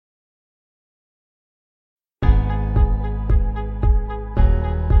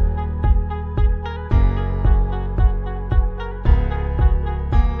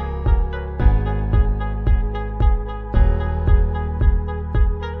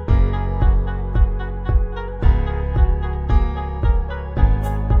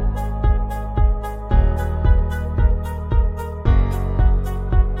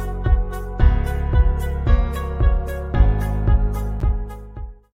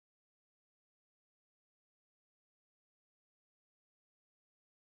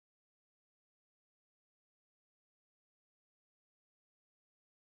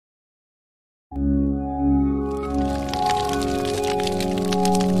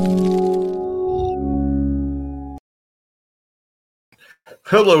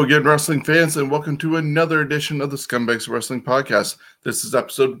Hello again, wrestling fans, and welcome to another edition of the Scumbags Wrestling Podcast. This is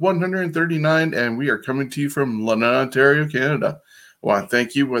episode 139, and we are coming to you from London, Ontario, Canada. I want to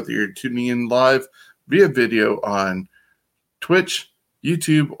thank you whether you're tuning in live via video on Twitch,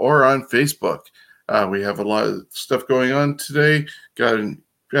 YouTube, or on Facebook. We have a lot of stuff going on today. Got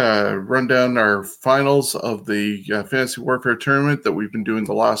to run down our finals of the Fantasy Warfare Tournament that we've been doing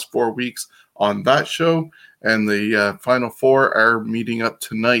the last 4 weeks on that show. And the final four are meeting up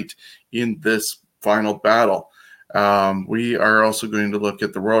tonight in this final battle. We are also going to look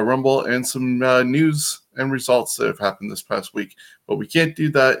at the Royal Rumble and some news and results that have happened this past week. But we can't do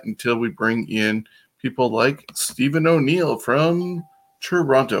that until we bring in people like Stephen O'Neill from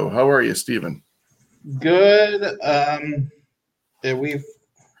Toronto. How are you, Stephen? Good. We've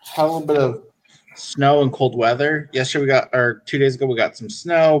had a little bit of snow and cold weather. Yesterday 2 days ago, we got some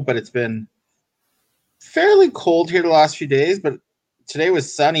snow, but it's been fairly cold here the last few days. But today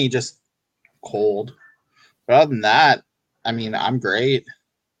was sunny, just cold. But other than that, I mean, I'm great.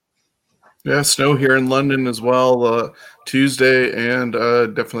 Yeah, snow here in London as well, Tuesday and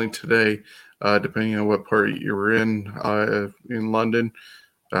definitely today, depending on what part you're in London.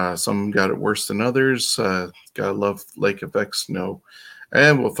 Some got it worse than others. Gotta love lake effect snow.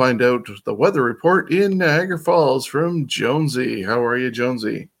 And we'll find out the weather report in Niagara Falls from Jonesy. How are you,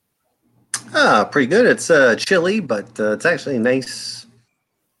 Jonesy? Pretty good. It's chilly, but it's actually nice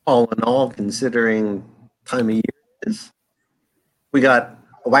all in all, considering time of year it is. We got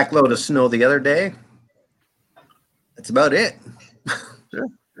a whack load of snow the other day. That's about it. Yeah.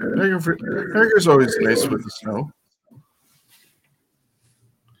 Niagara's always nice with the snow.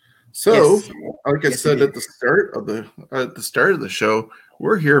 So, Yes. like I said at the start of the show,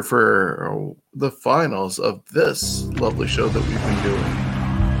 we're here for the finals of this lovely show that we've been doing.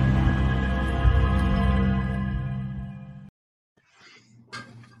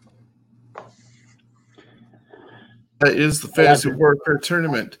 That is the Fantasy Warfare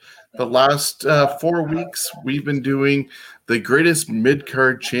Tournament. The last 4 weeks, we've been doing the greatest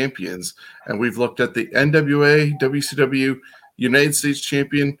mid-card champions, and we've looked at the NWA, WCW, United States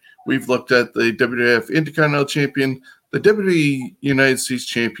Champion. We've looked at the WWF Intercontinental Champion, the WWE United States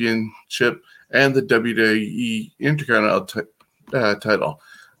Championship, and the WWE Intercontinental title.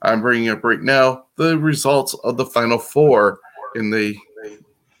 I'm bringing up right now the results of the final four in the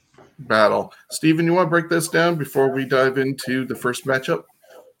battle. Stephen, you want to break this down before we dive into the first matchup?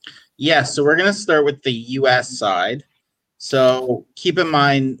 Yeah, so we're going to start with the U.S. side. So keep in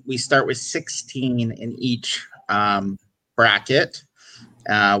mind, we start with 16 in each bracket.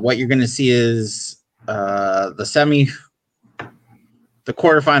 What you're going to see is the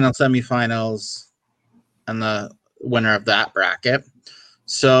quarterfinal, semifinals, and the winner of that bracket.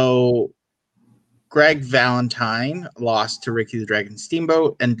 So Greg Valentine lost to Ricky the Dragon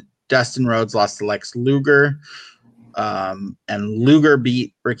Steamboat, and Dustin Rhodes lost to Lex Luger. And Luger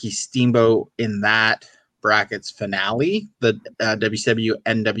beat Ricky Steamboat in that bracket's finale, the WCW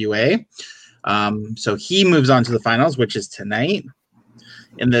NWA. So he moves on to the finals, which is tonight.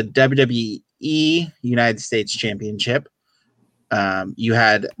 In the WWE United States Championship, you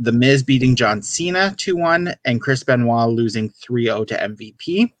had The Miz beating John Cena 2-1 and Chris Benoit losing 3-0 to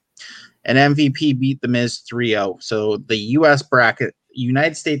MVP. And MVP beat The Miz 3-0. So the U.S. bracket,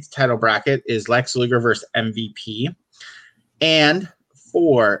 United States title bracket, is Lex Luger versus MVP. And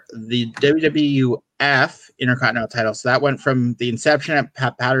for the WWF Intercontinental title, so that went from the inception at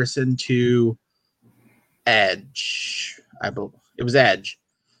Pat Patterson to Edge. I believe it was Edge.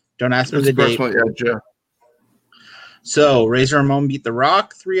 Don't ask me the date. Edge, yeah. So Razor Ramon beat The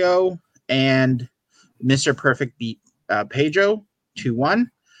Rock 3-0, and Mr. Perfect beat Pedro 2-1.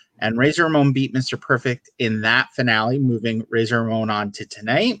 And Razor Ramon beat Mr. Perfect in that finale, moving Razor Ramon on to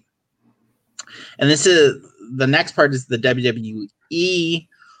tonight. And this is the next part is the WWE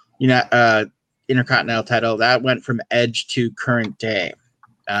Intercontinental title. That went from Edge to current day.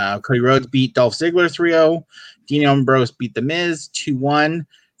 Cody Rhodes beat Dolph Ziggler 3-0. Dean Ambrose beat The Miz 2-1,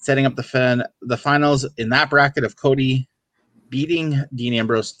 setting up the finals in that bracket of Cody beating Dean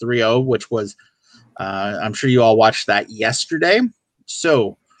Ambrose 3-0, which was, I'm sure you all watched that yesterday.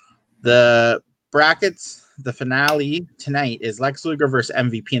 So the brackets, the finale tonight is Lex Luger versus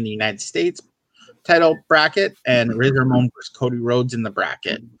MVP in the United States title bracket and Razor Ramon versus Cody Rhodes in the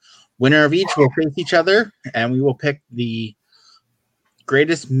bracket. Winner of each will face each other, and we will pick the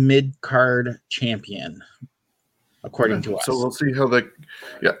greatest mid-card champion, according to us. So we'll see how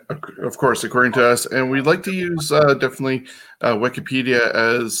of course, according to us. And we like to use definitely Wikipedia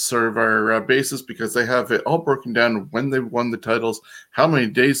as sort of our basis because they have it all broken down when they won the titles, how many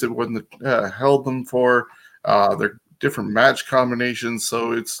days they held them for, their different match combinations.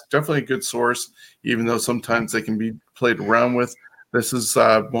 So it's definitely a good source, even though sometimes they can be played around with. This is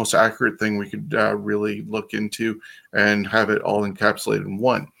the most accurate thing we could really look into and have it all encapsulated in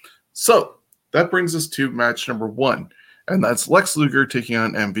one. So that brings us to match number 1, and that's Lex Luger taking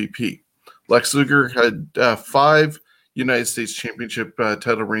on MVP. Lex Luger had 5 United States Championship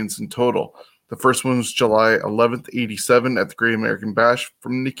title reigns in total. The first one was July 11th, 87 at the Great American Bash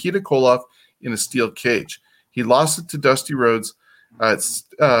from Nikita Koloff in a steel cage. He lost it to Dusty Rhodes at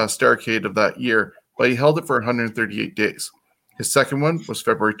Starrcade of that year, but he held it for 138 days. His second one was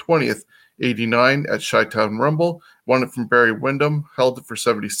February 20th, 89 at Chi-Town Rumble, won it from Barry Windham, held it for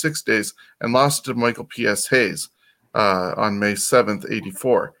 76 days, and lost it to Michael P.S. Hayes on May 7th,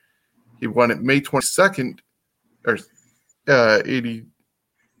 84. He won it May 22nd, or 80,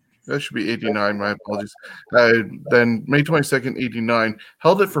 that should be 89, my apologies. Then May 22nd, 89,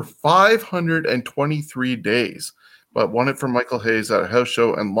 held it for 523 days, but won it from Michael Hayes at a house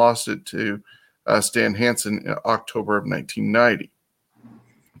show and lost it to Stan Hansen in October of 1990.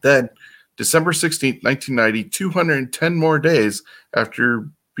 Then December 16th, 1990, 210 more days after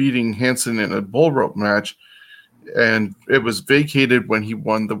beating Hansen in a bull rope match, and it was vacated when he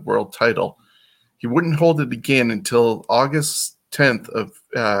won the world title. He wouldn't hold it again until August 10th of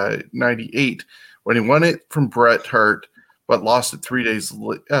 98 when he won it from Bret Hart, but lost it 3 days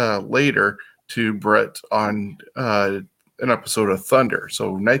later to Bret on an episode of Thunder.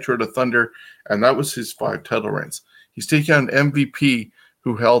 So Nitro to Thunder, and that was his 5 title reigns. He's taking on MVP,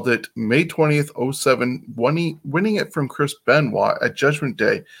 who held it May 20th, 07, winning it from Chris Benoit at Judgment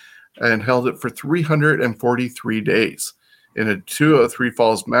Day, and held it for 343 days in a 203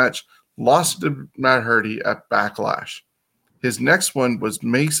 Falls match, lost to Matt Hardy at Backlash. His next one was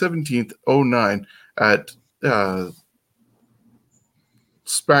May 17th, 09 at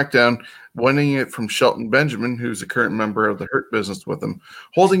SmackDown, winning it from Shelton Benjamin, who's a current member of the Hurt Business with him,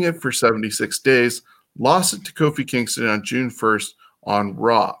 holding it for 76 days, lost it to Kofi Kingston on June 1st on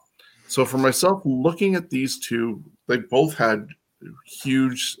Raw. So for myself, looking at these two, they both had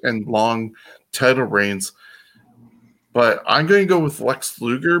huge and long title reigns, but I'm going to go with Lex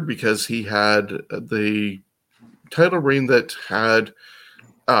Luger because he had the title reign that had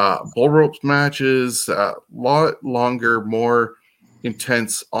bull ropes matches, a lot longer, more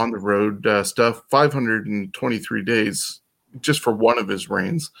intense on the road stuff, 523 days just for one of his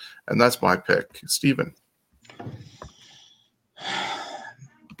reigns, and that's my pick. Steven.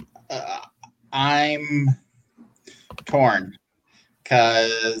 I'm torn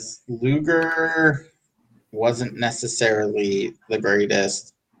because Luger wasn't necessarily the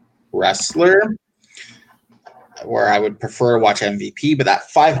greatest wrestler, where I would prefer to watch MVP, but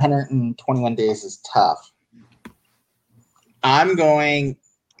that 521 days is tough. I'm going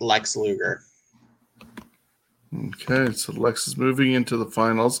Lex Luger. Okay, so Lex is moving into the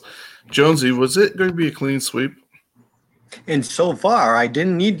finals. Jonesy, was it going to be a clean sweep? And so far, I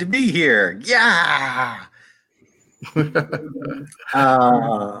didn't need to be here. Yeah.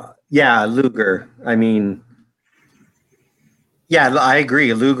 Yeah, Luger. I mean, yeah, I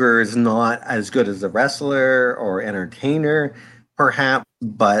agree. Luger is not as good as a wrestler or entertainer, perhaps,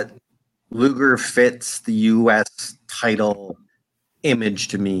 but Luger fits the U.S. title image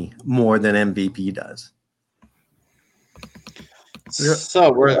to me more than MVP does. So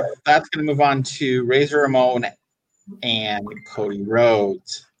that's going to move on to Razor Ramon and Cody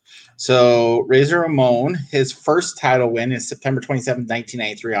Rhodes. So Razor Ramon, his first title win is September 27,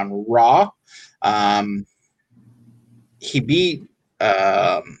 1993 on Raw. He beat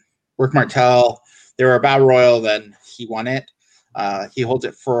Rick Martel. They were a battle royal, then he won it. He holds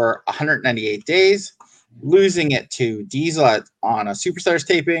it for 198 days, losing it to Diesel on a Superstars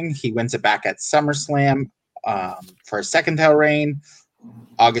taping. He wins it back at SummerSlam for a second title reign,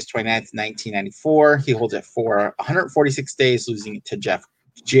 August 29th, 1994. He holds it for 146 days, losing it to Jeff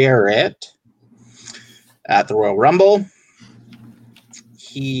Jarrett at the Royal Rumble.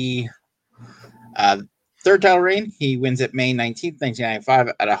 He third title reign, he wins it May 19th,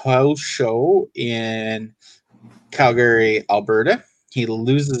 1995 at a house show in Calgary, Alberta. He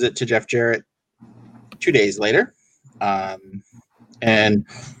loses it to Jeff Jarrett 2 days later in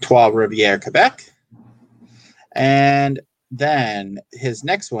Trois-Rivières, Quebec. And then his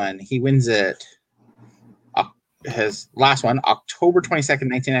next one, he wins it, his last one, October 22nd,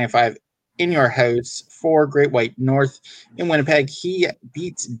 1995, in your house for Great White North in Winnipeg. He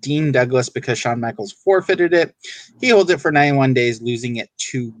beats Dean Douglas because Shawn Michaels forfeited it. He holds it for 91 days, losing it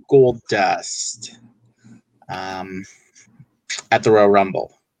to Goldust at the Royal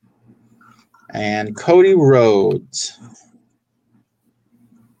Rumble. And Cody Rhodes,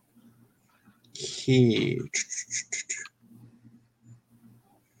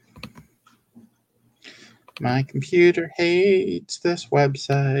 My computer hates this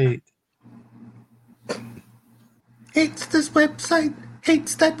website. Hates this website.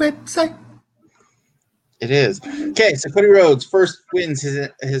 Hates that website. It is. Okay, so Cody Rhodes first wins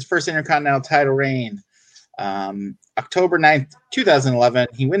his first Intercontinental title reign. October 9th, 2011.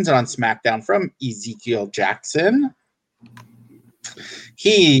 He wins it on SmackDown from Ezekiel Jackson.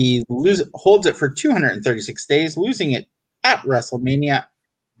 He holds it for 236 days, losing it at WrestleMania,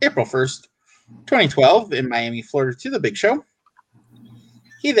 April 1st, 2012 in Miami, Florida to The Big Show.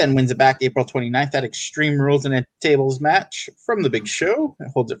 He then wins it back April 29th at Extreme Rules in a Tables match from The Big Show. It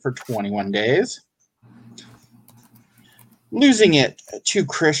holds it for 21 days. Losing it to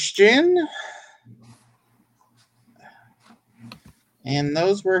Christian. And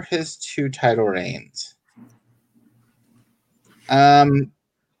those were his 2 title reigns. I'm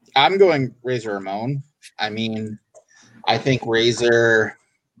going Razor Ramon. I mean, I think Razor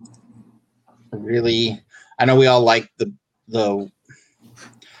really, I know we all like the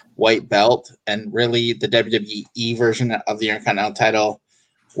white belt, and really the WWE version of the Intercontinental title.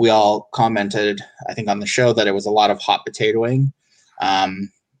 We all commented, I think, on the show that it was a lot of hot potatoing.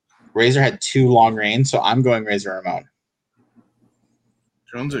 Razor had 2 long reigns, so I'm going Razor Ramon.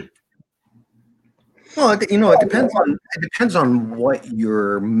 Jonesy. Well, it depends on what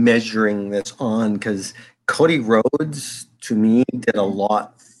you're measuring this on, because Cody Rhodes, to me, did a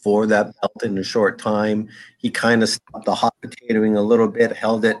lot for that belt in a short time. He kind of stopped the hot potatoing a little bit,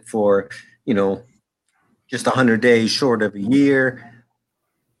 held it for, just 100 days short of a year,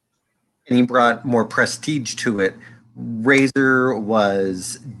 and he brought more prestige to it. Razor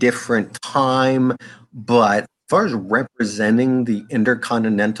was different time, but as far as representing the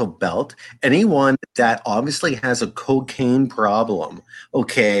Intercontinental belt, anyone that obviously has a cocaine problem,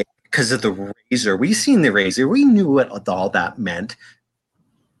 okay, because of the Razor, we've seen the Razor, we knew what all that meant.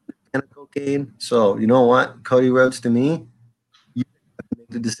 And cocaine. So you know what, Cody Rhodes, to me, you make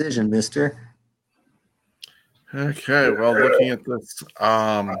the decision, mister. Okay, well, looking at this,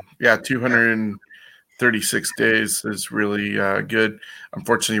 236 days is really good.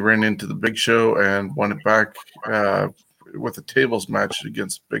 Unfortunately, ran into the Big Show and won it back with a tables match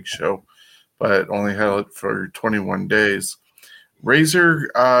against Big Show, but only held it for 21 days.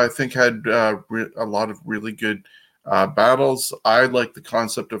 Razor, I think, had a lot of really good battles. I like the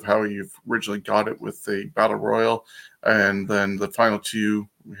concept of how you originally got it with the Battle Royal, and then the final 2,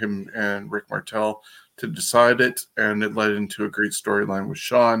 him and Rick Martel, to decide it, and it led into a great storyline with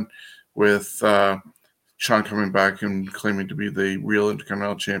Shawn, with Shawn coming back and claiming to be the real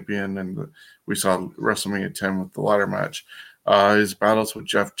Intercontinental Champion, and we saw WrestleMania 10 with the ladder match. His battles with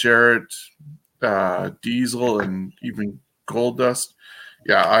Jeff Jarrett, Diesel, and even Goldust.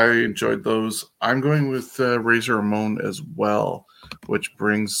 Yeah, I enjoyed those. I'm going with Razor Ramon as well, which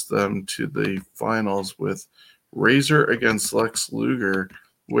brings them to the finals with Razor against Lex Luger,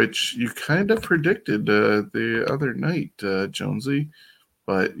 which you kind of predicted the other night, Jonesy,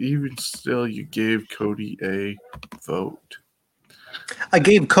 but even still, you gave Cody a vote. I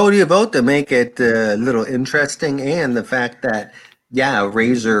gave Cody a vote to make it a little interesting, and the fact that,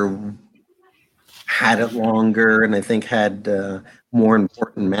 Razor had it longer, and I think had more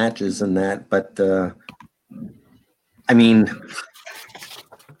important matches than that. But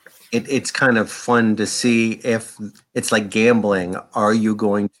it's kind of fun to see if it's like gambling. Are you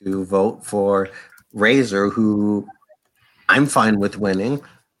going to vote for Razor, who I'm fine with winning,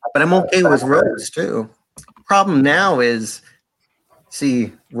 but I'm okay with Rhodes too? Problem now is,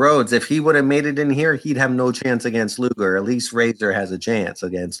 see, Rhodes, if he would have made it in here, he'd have no chance against Luger. At least Razor has a chance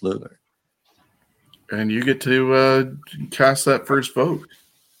against Luger. And you get to cast that first vote.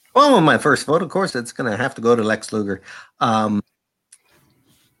 Well, my first vote, of course, it's going to have to go to Lex Luger. Well,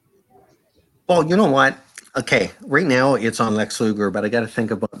 you know what? Okay, right now it's on Lex Luger, but I got to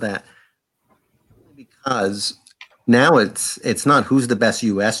think about that, because now it's not who's the best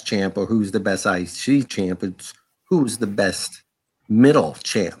U.S. champ or who's the best IC champ. It's who's the best middle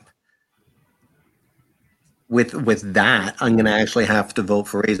champ. With that, I'm going to actually have to vote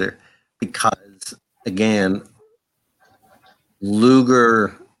for Razor, because, again,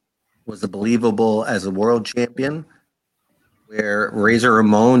 Luger was believable as a world champion, where Razor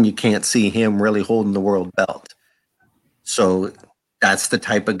Ramon, you can't see him really holding the world belt. So that's the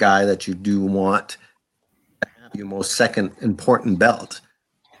type of guy that you do want to have your most second important belt.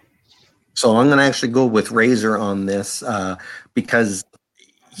 So I'm going to actually go with Razor on this because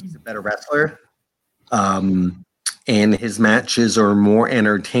he's a better wrestler, and his matches are more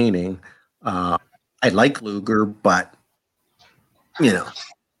entertaining. I like Luger, but,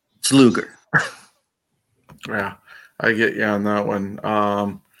 it's Luger. Yeah, I get you on that one.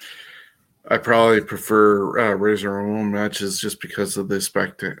 I probably prefer Razor Ramon matches just because of the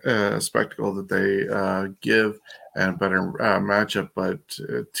spectacle that they give and better matchup, but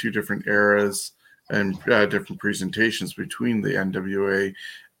two different eras and different presentations between the NWA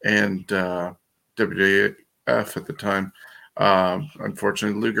and WWF at the time.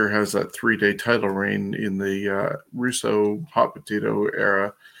 Unfortunately, Luger has that 3-day title reign in the Russo Hot Potato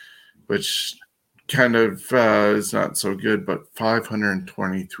era, which kind of is not so good, but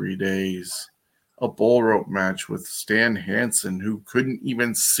 523 days. A bull rope match with Stan Hansen, who couldn't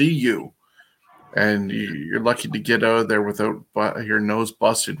even see you. And you're lucky to get out of there without your nose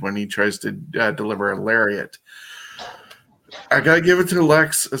busted when he tries to deliver a lariat. I got to give it to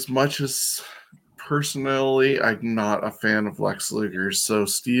Lex as much as personally I'm not a fan of Lex Luger. So,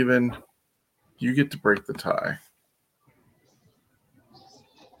 Steven, you get to break the tie.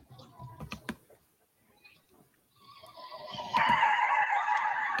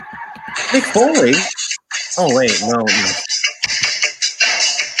 Mick Foley. Oh wait, no.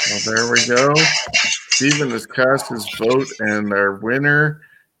 Well, there we go. Steven has cast his vote, and our winner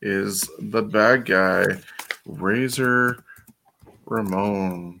is the bad guy, Razor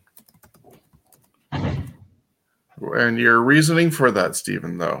Ramon. And your reasoning for that,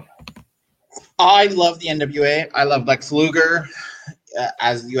 Steven, though? I love the NWA. I love Lex Luger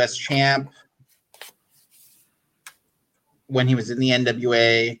as the U.S. champ when he was in the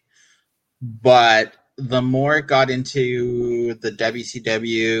NWA. But the more it got into the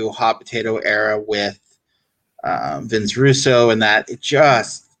WCW hot potato era with Vince Russo and that, it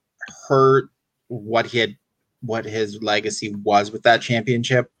just hurt what his legacy was with that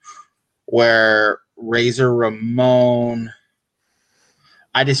championship. Where Razor Ramon,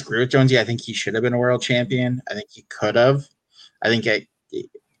 I disagree with Jonesy. I think he should have been a world champion. I think he could have. I think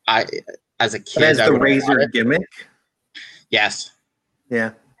I as a kid, but as the Razor gimmick. Yes.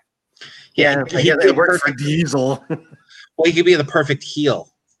 Yeah. Yeah, I guess it worked for Diesel. Well, he could be the perfect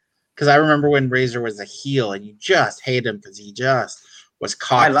heel. Because I remember when Razor was a heel, and you just hate him because he just was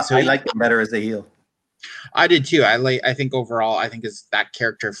cocky. I liked him better as a heel. I did too. I think overall, I think that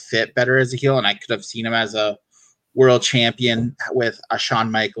character fit better as a heel, and I could have seen him as a world champion with a Shawn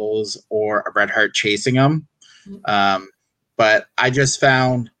Michaels or a Bret Hart chasing him. But I just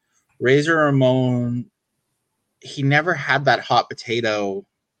found Razor Ramon, he never had that hot potato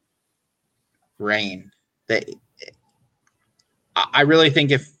reign. I really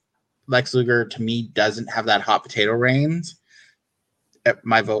think if Lex Luger, to me, doesn't have that hot potato reigns,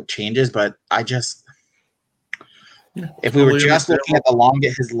 my vote changes. But I just, if we were just looking at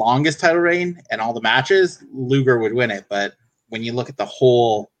his longest title reign and all the matches, Luger would win it. But when you look at the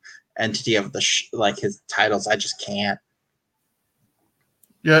whole entity of his titles, I just can't.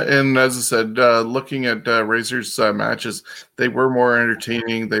 Yeah, and as I said, looking at Razor's matches, they were more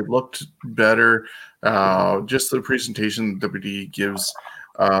entertaining. They looked better. Just the presentation WWE gives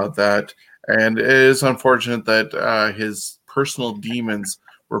that. And it is unfortunate that his personal demons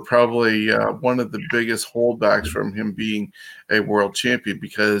were probably one of the biggest holdbacks from him being a world champion,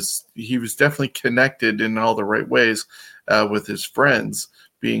 because he was definitely connected in all the right ways with his friends,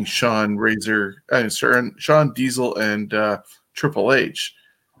 being Shawn Diesel and Triple H.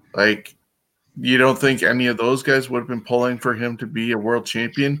 Like, you don't think any of those guys would have been pulling for him to be a world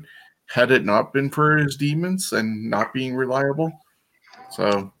champion had it not been for his demons and not being reliable?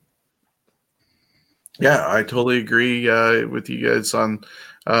 So, yeah, I totally agree with you guys on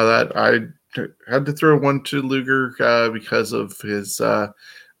that. I had to throw one to Luger because of his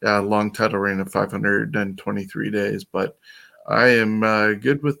long title reign of 523 days, but I am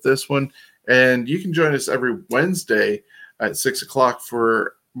good with this one. And you can join us every Wednesday at 6 o'clock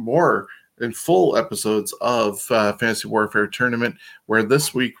for more and full episodes of Fantasy Warfare Tournament, where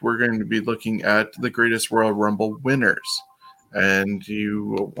this week we're going to be looking at the greatest Royal Rumble winners, and you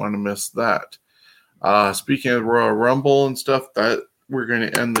won't want to miss that. Speaking of Royal Rumble and stuff, that we're going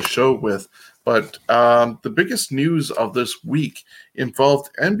to end the show with, but the biggest news of this week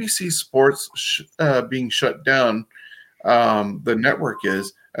involved NBC Sports being shut down. The network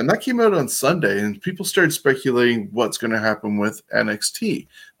is, and that came out on Sunday, and people started speculating what's going to happen with NXT,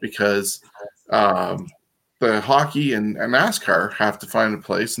 because the hockey and NASCAR have to find a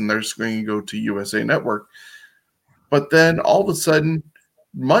place, and they're just going to go to USA Network. But then all of a sudden,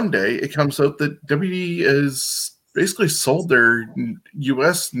 Monday, it comes out that WWE has basically sold their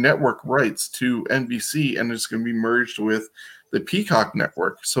US network rights to NBC, and it's going to be merged with the Peacock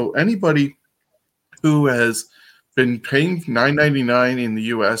network. So anybody who has been paying $9.99 in the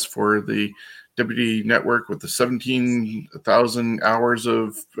US for the WWE network with the 17,000 hours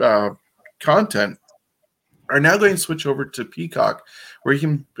of content are now going to switch over to Peacock, where you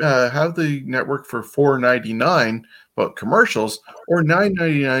can have the network for $4.99 but commercials, or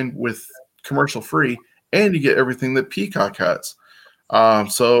 $9.99 with commercial free, and you get everything that Peacock has.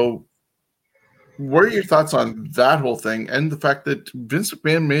 So what are your thoughts on that whole thing, and the fact that Vince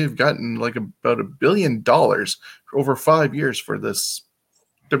McMahon may have gotten like about $1 billion over 5 years for this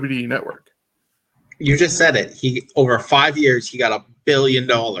WWE network? You just said it. He over 5 years he got $1 billion.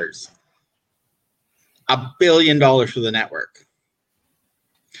 $1 billion for the network.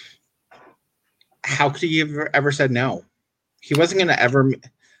 How could he have ever said no? He wasn't going to ever.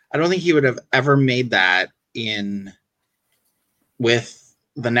 I don't think he would have ever made that in with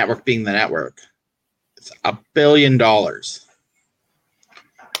the network being the network. It's $1 billion.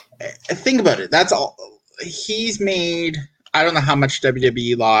 Think about it. That's all he's made. I don't know how much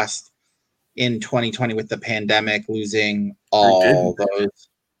WWE lost in 2020 with the pandemic, losing all those.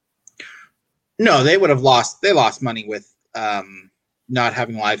 No, they would have lost. They lost money with not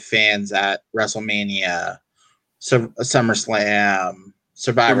having live fans at WrestleMania, SummerSlam,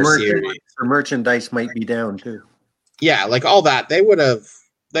 Survivor Series. Their merchandise might be down too. Yeah, like all that, they would have.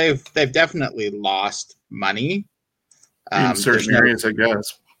 They've definitely lost money In certain areas, I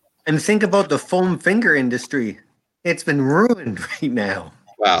guess. And think about the foam finger industry. It's been ruined right now.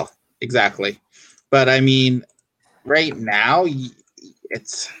 Well, exactly. But I mean, right now,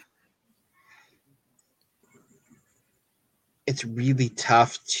 it's really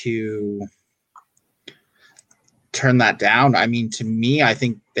tough to turn that down. I mean, to me, I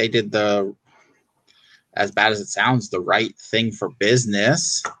think they did as bad as it sounds, the right thing for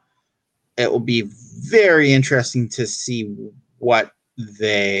business. It will be very interesting to see what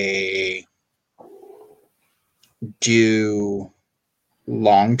they do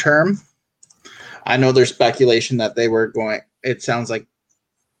long term. I know there's speculation that they were going. It sounds like,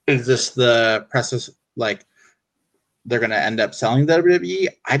 is this the press is like they're going to end up selling the WWE?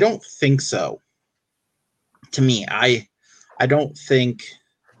 I don't think so. To me, I don't think.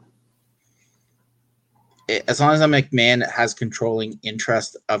 As long as a McMahon has controlling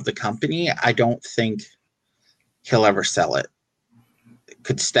interest of the company, I don't think he'll ever sell it.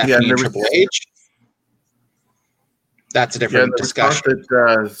 Could Stephanie and Triple H? That's a different discussion.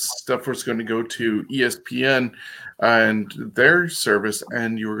 That stuff was going to go to ESPN and their service,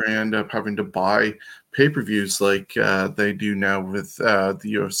 and you were going to end up having to buy pay-per-views like they do now with the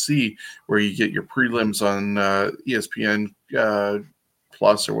UFC, where you get your prelims on ESPN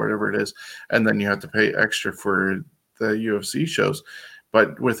Plus or whatever it is, and then you have to pay extra for the UFC shows.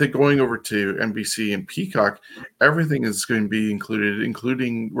 But with it going over to NBC and Peacock, everything is going to be included,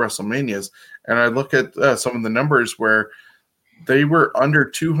 including WrestleManias. And I look at some of the numbers where they were under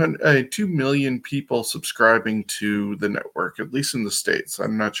 2 million people subscribing to the network, at least in the States.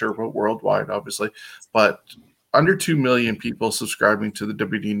 I'm not sure about worldwide, obviously, but under 2 million people subscribing to the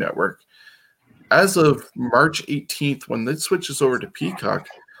WWE network. As of March 18th, when it switches over to Peacock,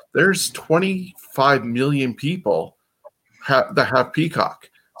 there's 25 million people that have Peacock.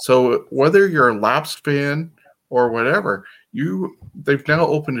 So whether you're a lapsed fan or whatever, they've now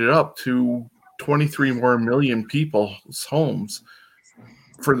opened it up to 23 more million people's homes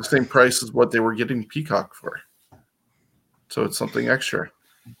for the same price as what they were getting Peacock for. So it's something extra.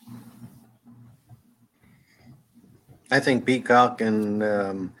 I think Peacock and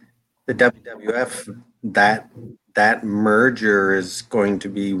the WWF, that merger is going to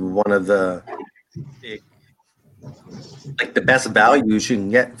be one of the the best values you can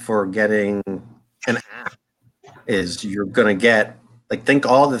get for getting an app. Is you're going to get think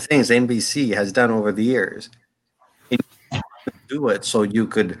all the things NBC has done over the years. And you do it so you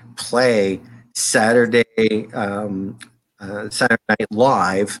could play Saturday Night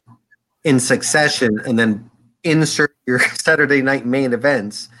Live in succession, and then insert your Saturday night main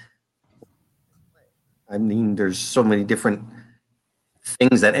events. I mean, there's so many different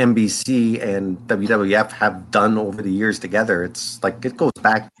things that NBC and WWF have done over the years together. It's like it goes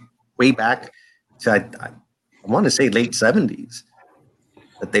way back to I want to say late 70s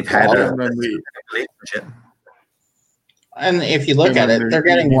that they've had a relationship. And if you look at it, they're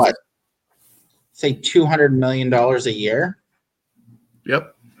getting what? Say $200 million a year?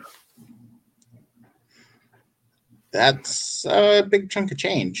 Yep. That's a big chunk of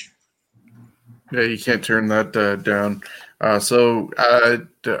change. Yeah, you can't turn that down. So I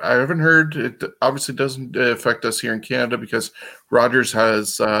haven't heard. It obviously doesn't affect us here in Canada because Rogers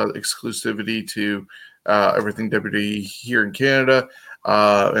has exclusivity to everything WWE here in Canada,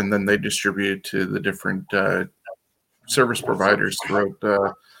 and then they distribute it to the different service providers throughout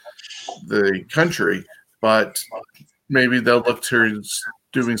the country. But maybe they'll look to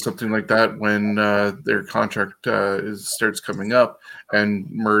doing something like that when their contract starts coming up and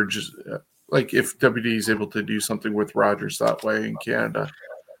merge. Like if WD is able to do something with Rogers that way in Canada.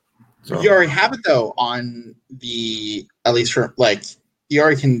 So. You already have it though on the, at least for like, you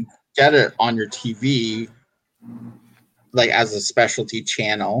already can get it on your TV, like as a specialty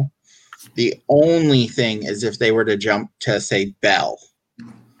channel. The only thing is if they were to jump to say Bell,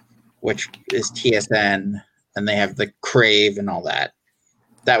 which is TSN, and they have the Crave and all that.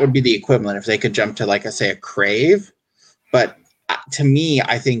 That would be the equivalent if they could jump to, like I say, a Crave. But to me,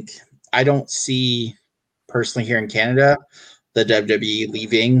 I think I don't see personally here in Canada the WWE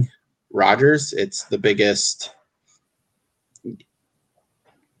leaving Rogers. It's the biggest.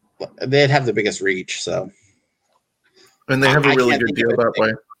 They'd have the biggest reach. So, and they have a really good deal that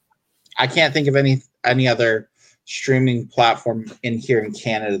way. I can't think of any other streaming platform in here in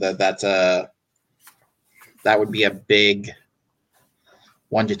Canada that would be a big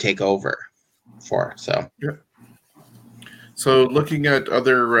one to take over for. So, yeah. So looking at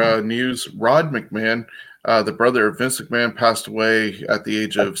other news, Rod McMahon, the brother of Vince McMahon, passed away at the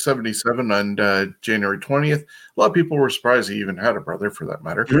age of 77 on January 20th. A lot of people were surprised he even had a brother, for that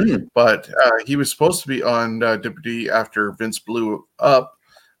matter. Mm-hmm. But he was supposed to be on WWE after Vince blew up,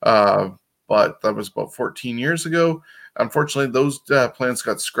 but that was about 14 years ago. Unfortunately, those plans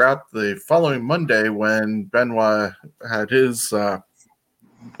got scrapped the following Monday when Benoit had his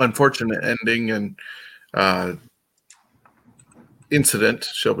unfortunate ending and incident,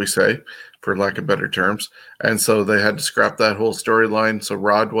 shall we say, for lack of better terms. And so they had to scrap that whole storyline. So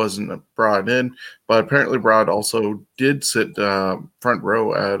Rod wasn't brought in, but apparently Rod also did sit front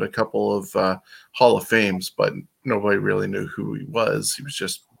row at a couple of Hall of Fames, but nobody really knew who he was. He was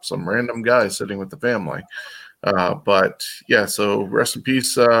just some random guy sitting with the family. But yeah, so rest in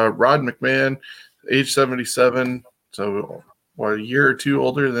peace, Rod McMahon, age 77. So a year or two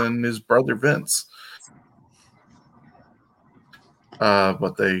older than his brother Vince.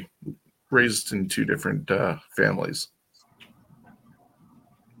 But they raised in two different families.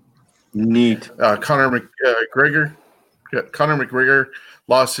 Neat. Conor McGregor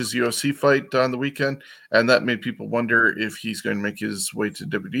lost his UFC fight on the weekend, and that made people wonder if he's going to make his way to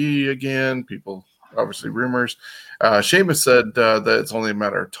WWE again. People, obviously rumors. Sheamus said that it's only a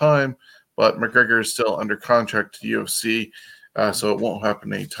matter of time, but McGregor is still under contract to the UFC, so it won't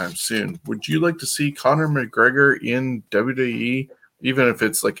happen anytime soon. Would you like to see Conor McGregor in WWE? Even if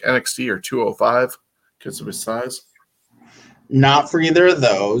it's like NXT or 205 because of his size? Not for either of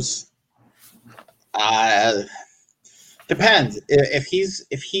those. Depends.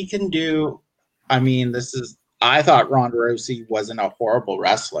 If he can do, I mean, I thought Ronda Rousey wasn't a horrible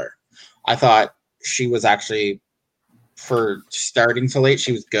wrestler. I thought she was actually, for starting so late,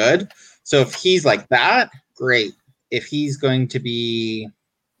 she was good. So if he's like that, great. If he's going to be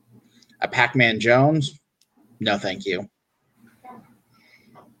a Pac-Man Jones, no thank you.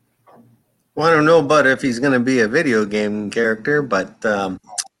 Well, I don't know about if he's going to be a video game character, but Conor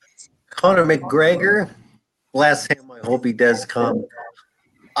McGregor, bless him, I hope he does come.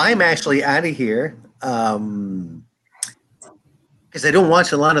 I'm actually out of here because I don't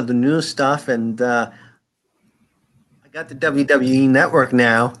watch a lot of the news stuff, and I got the WWE Network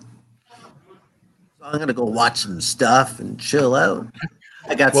now. So I'm going to go watch some stuff and chill out.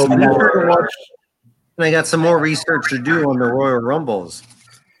 I got some more research to do on the Royal Rumbles.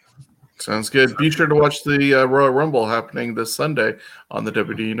 Sounds good. Be sure to watch the Royal Rumble happening this Sunday on the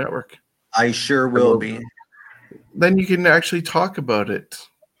WWE Network. I sure will be. Then you can actually talk about it.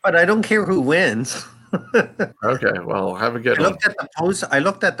 But I don't care who wins. Okay, well, have a good one. I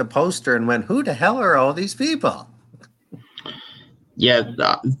looked at the poster and went, who the hell are all these people?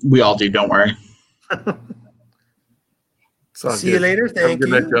 Yeah, we all do. Don't worry. See you later. Thank you.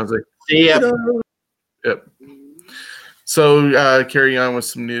 Night, Jonesy. See ya. Yep. So carrying on with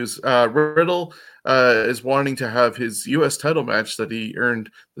some news, Riddle is wanting to have his U.S. title match that he earned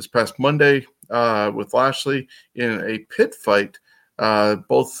this past Monday with Lashley in a pit fight.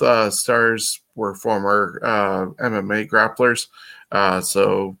 Both stars were former MMA grapplers.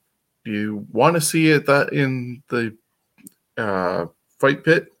 So do you want to see it that in the fight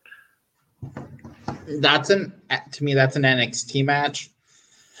pit? To me, that's an NXT match.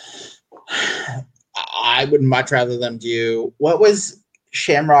 I would much rather them do, what was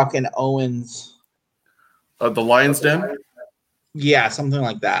Shamrock and Owens? The Lion's Den? Yeah, something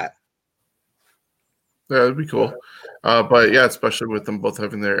like that. Yeah, that'd be cool. But yeah, especially with them both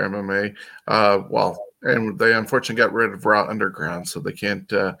having their MMA. And they unfortunately got rid of Raw Underground, so they can't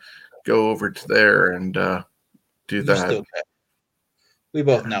go over to there and do that. we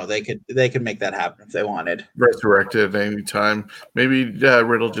both know they could make that happen if they wanted. Resurrected at any time. Maybe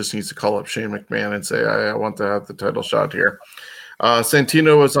Riddle just needs to call up Shane McMahon and say, I want to have the title shot here.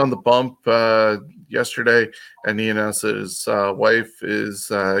 Santino was on the bump yesterday, and he announced that his wife is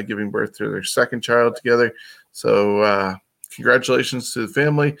giving birth to their second child together. So congratulations to the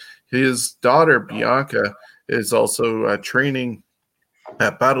family. His daughter, Bianca, is also training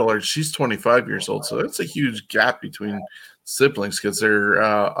at Battle Arts. She's 25 years old, so that's a huge gap between siblings because their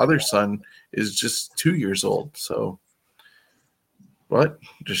other son is just 2 years old. So what?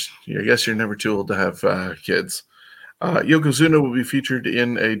 I guess you're never too old to have kids. Yokozuna will be featured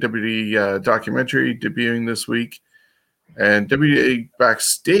in a WWE documentary debuting this week. And WWE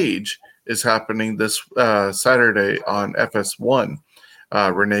Backstage is happening this Saturday on FS1.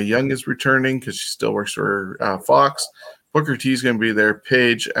 Renee Young is returning because she still works for Fox. Booker T is going to be there,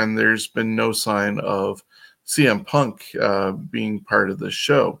 Paige, and there's been no sign of CM Punk being part of the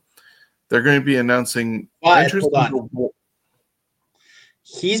show. They're going to be announcing... Hold on.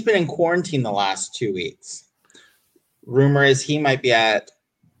 He's been in quarantine the last 2 weeks. Rumor is he might be at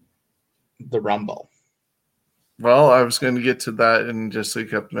the Rumble. Well, I was going to get to that in just a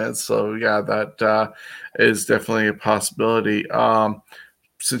couple minutes. So, yeah, that is definitely a possibility.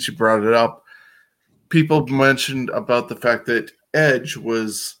 Since you brought it up, people mentioned about the fact that Edge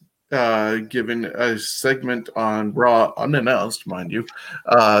was given a segment on Raw, unannounced, mind you,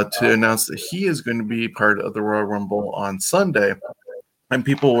 to announce that he is going to be part of the Royal Rumble on Sunday. And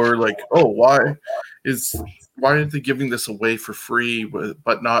people were like, oh, why are they giving this away for free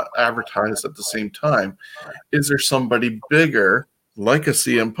but not advertised at the same time? Is there somebody bigger, like a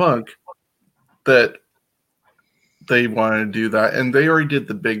CM Punk, that they want to do that? And they already did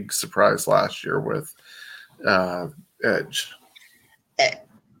the big surprise last year with Edge.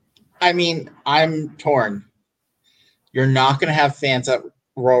 I mean, I'm torn. You're not going to have fans at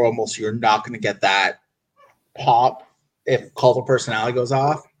Royal Rumble, so you're not going to get that pop if Cult of Personality goes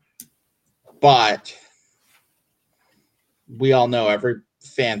off. But we all know every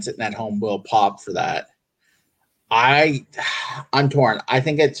fan sitting at home will pop for that. I'm torn. I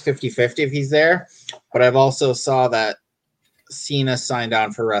think it's 50-50 if he's there, but I've also saw that Cena signed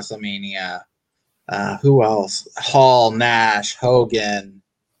on for WrestleMania. Who else? Hall, Nash, Hogan,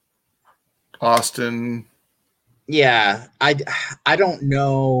 Austin. Yeah, I don't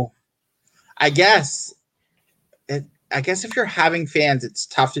know. I guess if you're having fans, it's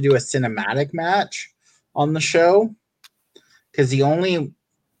tough to do a cinematic match on the show. Because the only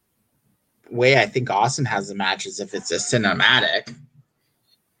way I think Austin has the match is if it's a cinematic.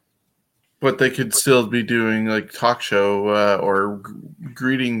 But they could still be doing like talk show or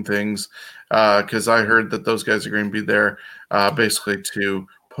greeting things. Because I heard that those guys are going to be there basically to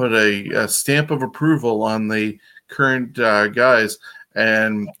put a stamp of approval on the current guys.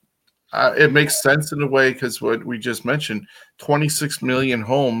 And it makes sense in a way because what we just mentioned, 26 million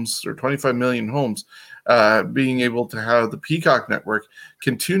homes or 25 million homes. Being able to have the Peacock Network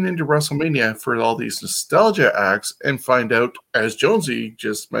can tune into WrestleMania for all these nostalgia acts and find out, as Jonesy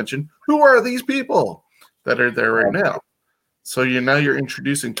just mentioned, who are these people that are there right now. So you're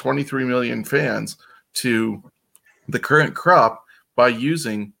introducing 23 million fans to the current crop by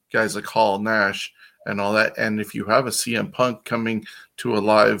using guys like Hall, Nash, and all that. And if you have a CM Punk coming to a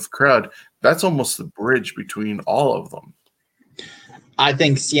live crowd, that's almost the bridge between all of them. I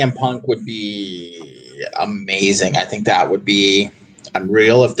think CM Punk would be amazing. I think that would be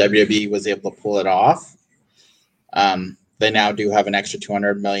unreal if WWE was able to pull it off. They now do have an extra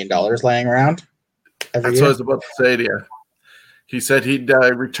 $200 million laying around. That's what I was about to say to you. He said he'd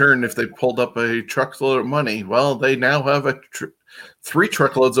return if they pulled up a truckload of money. Well, they now have 3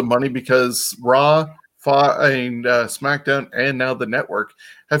 truckloads of money because Raw, and SmackDown, and now the network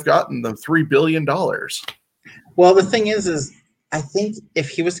have gotten them $3 billion. Well, the thing is I think if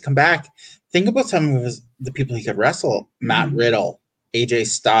he was to come back, think about some of the people he could wrestle. Matt Riddle, AJ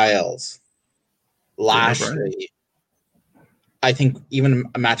Styles, Lashley. Yeah, I think even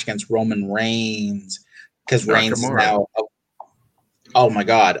a match against Roman Reigns, because Reigns is now, oh my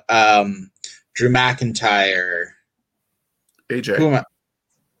God, Drew McIntyre. AJ.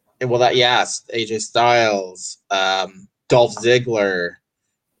 AJ Styles, Dolph Ziggler,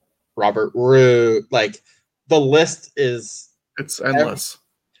 Robert Roode. Like, the list is... It's endless.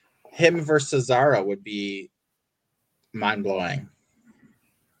 Him versus Cesaro would be mind-blowing.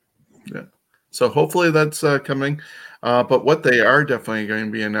 Yeah. So hopefully that's coming. But what they are definitely going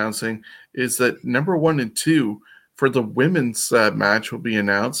to be announcing is that number 1 and 2 for the women's match will be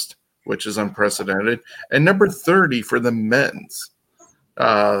announced, which is unprecedented, and number 30 for the men's.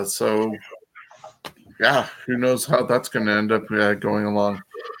 So yeah, who knows how that's going to end up going along.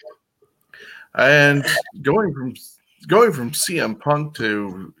 And going from CM Punk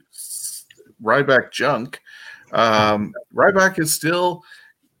to Ryback Junk, Ryback is still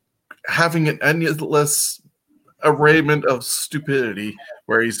having an endless arrayment of stupidity,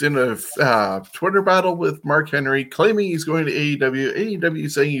 where he's in a Twitter battle with Mark Henry, claiming he's going to AEW. AEW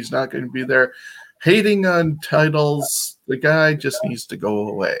saying he's not going to be there, hating on titles. The guy just needs to go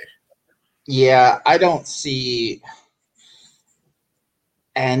away. Yeah, I don't see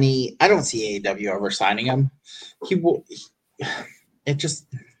AEW ever signing him.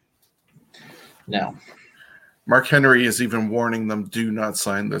 No. Mark Henry is even warning them, do not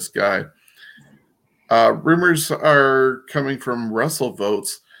sign this guy. Rumors are coming from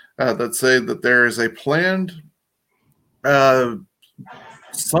WrestleVotes that say that there is a planned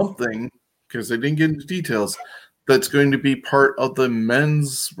something, because they didn't get into details, that's going to be part of the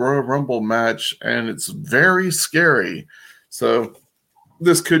men's Royal Rumble match, and it's very scary. So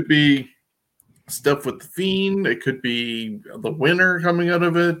this could be stuff with the Fiend. It could be the winner coming out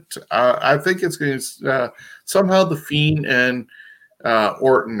of it. I think it's going to somehow the Fiend and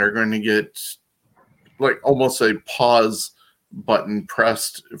Orton are going to get like almost a pause button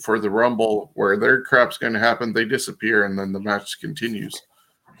pressed for the Rumble, where their crap's going to happen. They disappear, and then the match continues.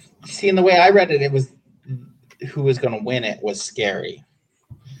 See, in the way I read it, it was who was going to win it was scary.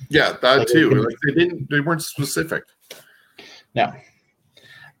 Yeah, that too. Like they weren't specific. No.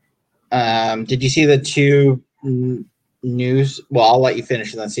 Did you see the two news? Well, I'll let you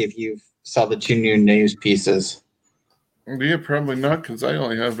finish and then see if you saw the two new news pieces. Yeah, probably not, because I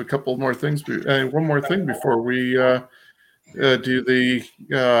only have a couple more things. One more thing before we do the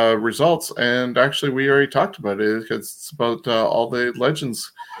results. And actually, we already talked about it, because it's about all the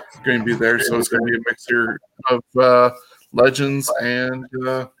legends going to be there. So it's going to be a mixture of legends and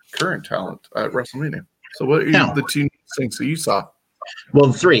current talent at WrestleMania. So what are the two things that you saw?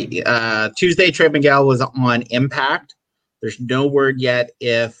 Well, three. Tuesday, Trey Miguel was on Impact. There's no word yet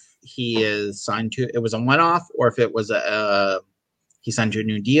if he is signed to. It was a one-off, or if it was he signed to a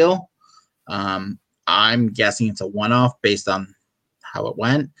new deal. I'm guessing it's a one-off based on how it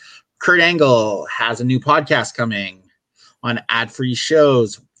went. Kurt Angle has a new podcast coming on ad-free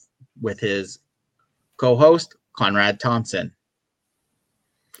shows with his co-host Conrad Thompson.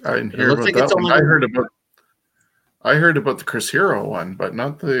 I didn't hear about that one. I heard about the Chris Hero one, but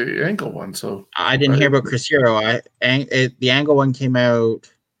not the Angle one. So I didn't hear about Chris Hero. The Angle one came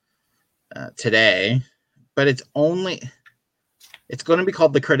out today, but it's going to be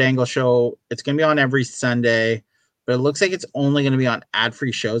called the Kurt Angle Show. It's going to be on every Sunday, but it looks like it's only going to be on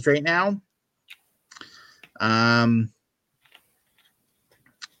ad-free shows right now. I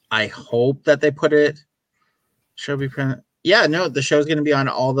hope that they put it. Show be present. Yeah, no, the show's going to be on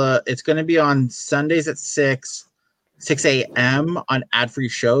it's going to be on Sundays at 6 a.m. on ad-free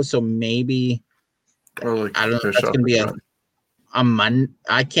shows. So maybe, I don't know if that's going to be a Monday.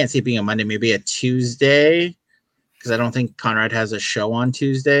 I can't see it being a Monday, maybe a Tuesday, because I don't think Conrad has a show on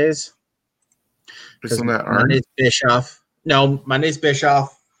Tuesdays. Isn't that Arn? Monday's Bischoff. No, Monday's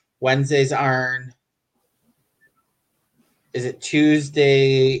Bischoff. Wednesday's Arn. Is it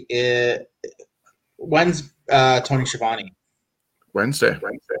Tuesday? When's Tony Schiavone? Wednesday.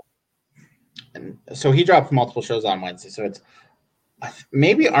 And so he dropped multiple shows on Wednesday. So it's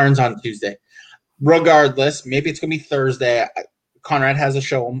maybe Arn's on Tuesday. Regardless, maybe it's going to be Thursday. Conrad has a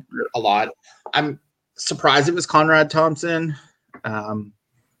show a lot. I'm surprised it was Conrad Thompson.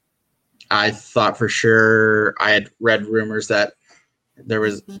 I thought for sure, I had read rumors that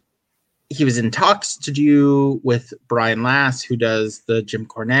he was in talks to do with Brian Lass, who does the Jim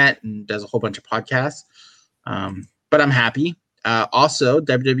Cornette and does a whole bunch of podcasts. But I'm happy. Also,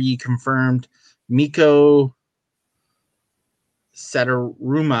 WWE confirmed Miko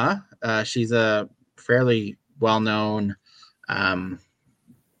Satoruma. She's a fairly well-known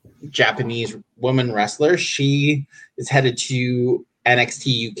Japanese woman wrestler. She is headed to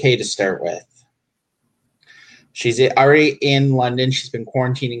NXT UK to start with. She's already in London. She's been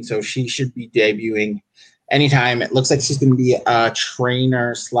quarantining, so she should be debuting anytime. It looks like she's going to be a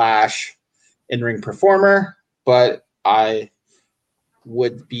trainer / in-ring performer, but I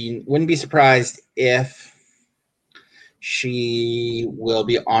wouldn't be surprised if she will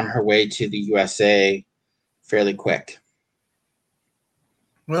be on her way to the USA fairly quick.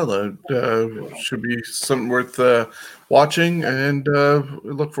 Well, that should be something worth watching and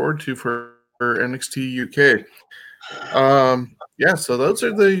look forward to for NXT UK. So those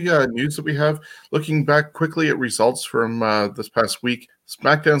are the news that we have. Looking back quickly at results from this past week,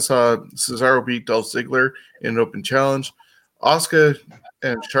 SmackDown saw Cesaro beat Dolph Ziggler in an open challenge. Asuka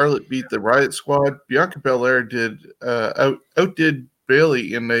and Charlotte beat the Riot Squad. Bianca Belair outdid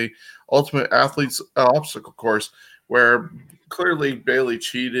Bayley in a Ultimate Athletes obstacle course where clearly Bayley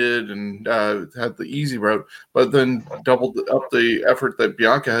cheated and had the easy route, but then doubled up the effort that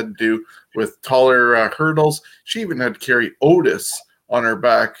Bianca had to do with taller hurdles. She even had to carry Otis on her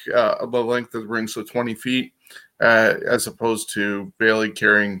back the length of the ring, so 20 feet, as opposed to Bayley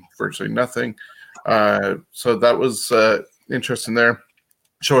carrying virtually nothing. So that was interesting there,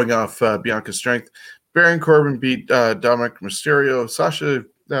 showing off Bianca's strength. Baron Corbin beat Dominic Mysterio. Sasha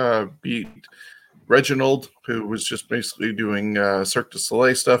beat Reginald, who was just basically doing Cirque du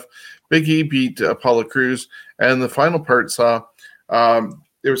Soleil stuff. Big E beat Apollo Crews. And the final part saw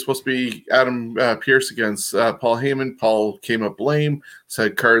it was supposed to be Adam Pearce against Paul Heyman. Paul came up lame,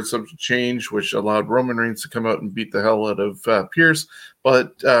 said card subject change, which allowed Roman Reigns to come out and beat the hell out of Pearce.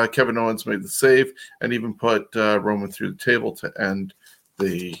 But Kevin Owens made the save and even put Roman through the table to end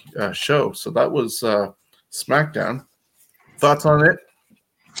the show. So that was SmackDown. Thoughts on it?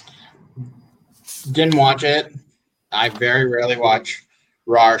 Didn't watch it. I very rarely watch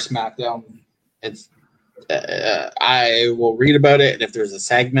Raw or SmackDown. It's I will read about it, and if there's a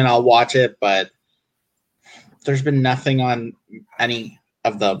segment, I'll watch it. But there's been nothing on any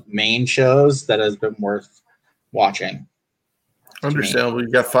of the main shows that has been worth watching. Understandable.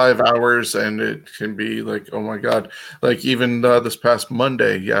 You got 5 hours, and it can be like, oh my god! Like even this past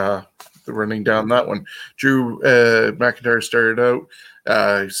Monday, running down that one. Drew McIntyre started out.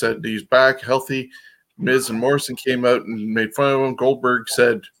 He said he's back, healthy. Miz and Morrison came out and made fun of him. Goldberg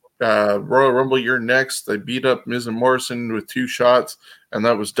said, Royal Rumble, you're next. They beat up Miz and Morrison with 2 shots, and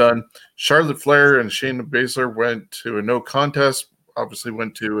that was done. Charlotte Flair and Shayna Baszler went to a no contest, obviously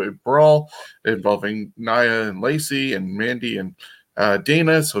went to a brawl involving Nia and Lacey and Mandy and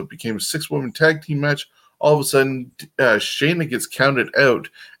Dana, so it became a 6-woman tag team match. All of a sudden, Shayna gets counted out,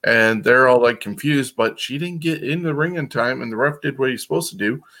 and they're all like confused, but she didn't get in the ring in time, and the ref did what he's supposed to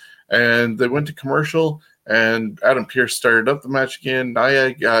do. And they went to commercial, and Adam Pearce started up the match again.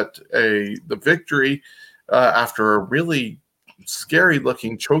 Nia got the victory after a really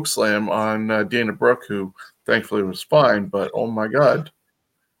scary-looking chokeslam on Dana Brooke, who thankfully was fine, but oh my God,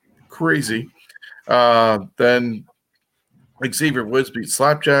 crazy. Then Xavier Woods beat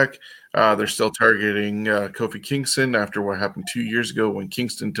Slapjack. They're still targeting Kofi Kingston after what happened 2 years ago when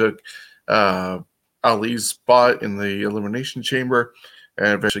Kingston took Ali's spot in the Elimination Chamber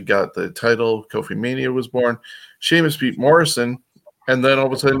and eventually got the title. Kofi Mania was born. Sheamus beat Morrison, and then all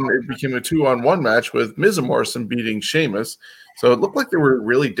of a sudden it became a 2-on-1 match with Miz and Morrison beating Sheamus. So it looked like they were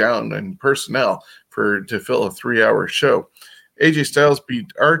really down in personnel to fill a 3-hour show. AJ Styles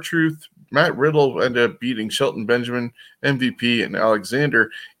beat R-Truth. Matt Riddle ended up beating Shelton Benjamin, MVP, and Alexander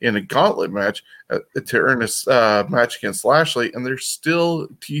in a gauntlet match to earn a match against Lashley, and they're still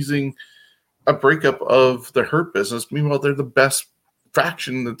teasing a breakup of the Hurt Business. Meanwhile, they're the best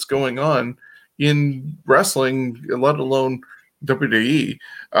faction that's going on in wrestling, let alone WWE.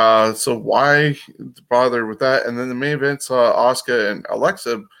 So why bother with that? And then the main event saw Asuka and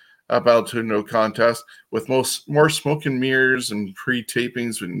Alexa about to no contest with more smoke and mirrors and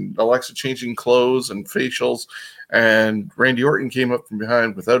pre-tapings and Alexa changing clothes and facials. And Randy Orton came up from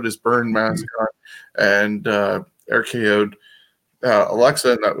behind without his burn mask on and RKO'd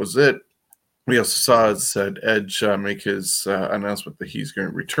Alexa, and that was it. We also saw, as said, Edge make his announcement that he's going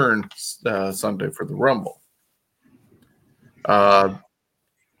to return Sunday for the Rumble. Yeah.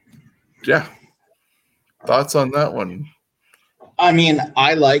 Thoughts on that one? I mean,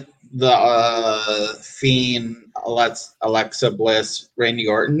 I like the Fiend, Alexa Bliss, Randy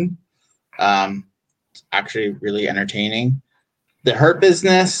Orton. Actually really entertaining. The Hurt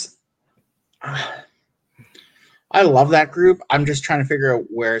Business, I love that group. I'm just trying to figure out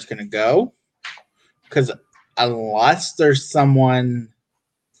where it's going to go. Because unless there's someone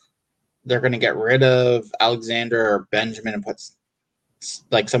they're going to get rid of Alexander or Benjamin and put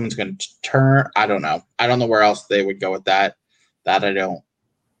like someone's going to turn, I don't know. I don't know where else they would go with that. That I don't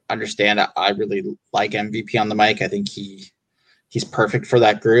understand. I really like MVP on the mic. I think he's perfect for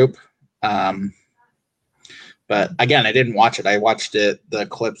that group. But again, I didn't watch it. I watched the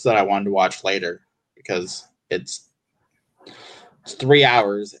clips that I wanted to watch later because it's 3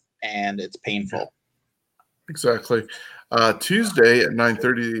 hours and it's painful. Exactly. Tuesday at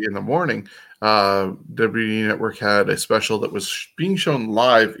 9:30 in the morning, WWE Network had a special that was being shown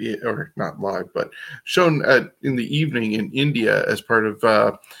live, or not live, but shown in the evening in India as part of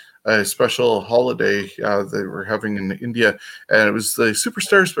a special holiday they were having in India, and it was the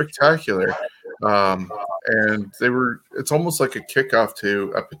Superstar Spectacular. And it's almost like a kickoff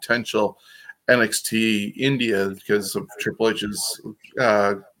to a potential NXT India because of Triple H's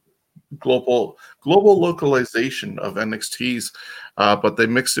global localization of NXTs, but they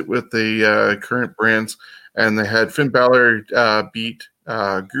mixed it with the current brands, and they had Finn Balor beat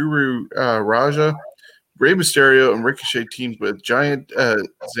Guru Raja, Rey Mysterio, and Ricochet teamed with Giant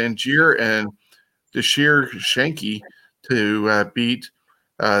Zanjeer and Dashir Shanky to beat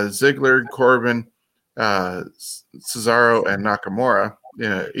Ziggler, Corbin, Cesaro, and Nakamura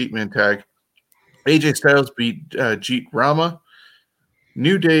in an 8-man tag. AJ Styles beat Jeet Rama.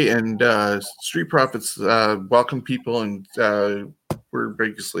 New Day and Street Profits welcomed people and were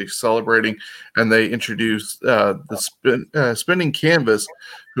basically celebrating, and they introduced the Spinning Canvas,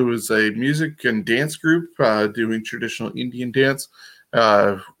 who is a music and dance group doing traditional Indian dance.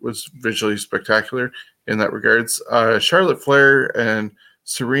 Was visually spectacular in that regards. Charlotte Flair and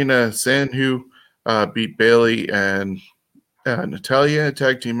Serena Sandhu beat Bayley and Natalia in a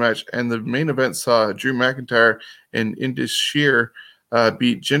tag team match, and the main event saw Drew McIntyre and Indus Sher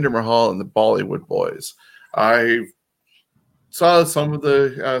beat Jinder Mahal and the Bollywood Boys. I saw some of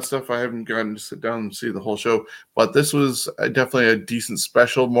the stuff. I haven't gotten to sit down and see the whole show, but this was definitely a decent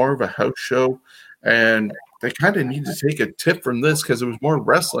special, more of a house show, and they kind of need to take a tip from this because it was more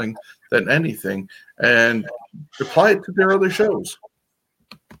wrestling than anything, and apply it to their other shows.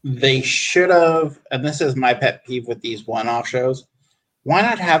 They should have, and this is my pet peeve with these one-off shows, why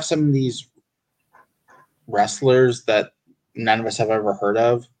not have some of these wrestlers that none of us have ever heard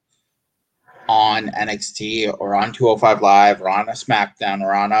of on NXT or on 205 Live or on a SmackDown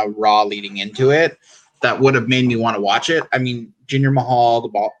or on a Raw leading into it? That would have made me want to watch it. I mean, Jinder Mahal,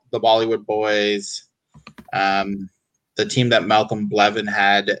 the Bollywood Boys, the team that Malcolm Blevin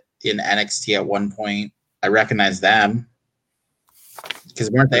had in NXT at one point, I recognize them because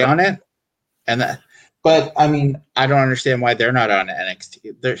weren't they on it? But I mean, I don't understand why they're not on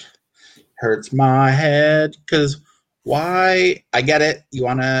NXT. Hurts my head because why? I get it. You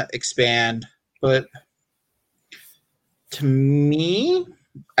want to expand, but to me,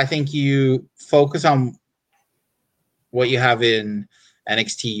 I think you focus on what you have in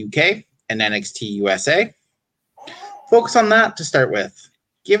NXT UK and NXT USA. Focus on that to start with.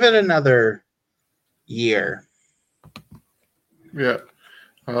 Give it another year. Yeah.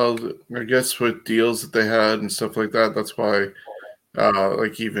 I guess with deals that they had and stuff like that, that's why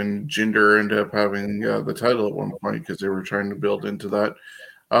like even Jinder ended up having the title at one point because they were trying to build into that.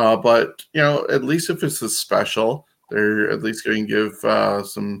 But, you know, at least if it's a special, they're at least going to give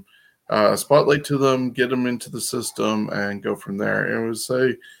some spotlight to them, get them into the system, and go from there. It was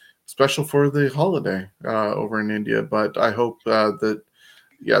a special for the holiday over in India, but I hope that,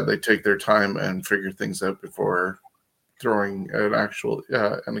 they take their time and figure things out before throwing an actual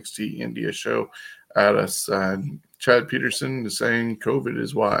NXT India show at us. Chad Peterson is saying COVID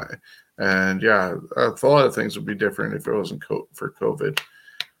is why. And a lot of things would be different if it wasn't for COVID.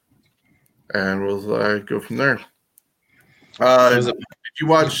 And we'll go from there. Did you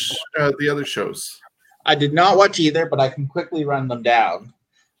watch the other shows? I did not watch either, but I can quickly run them down.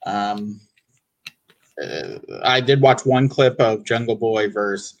 I did watch one clip of Jungle Boy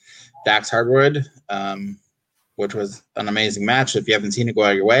versus Dax Hardwood, which was an amazing match. If you haven't seen it, go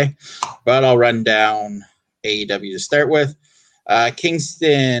out of your way. But I'll run down AEW to start with.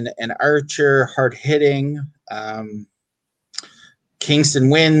 Kingston and Archer, hard hitting. Kingston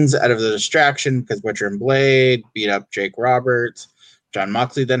wins out of the distraction because Butcher and Blade beat up Jake Roberts. Jon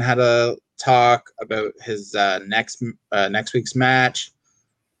Moxley then had a talk about his next week's match.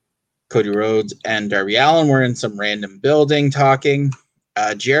 Cody Rhodes and Darby Allin were in some random building talking.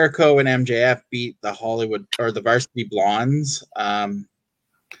 Jericho and MJF beat the Varsity Blondes.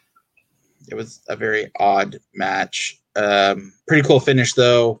 It was a very odd match. Pretty cool finish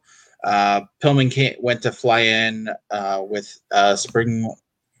though. Pillman went to fly in with a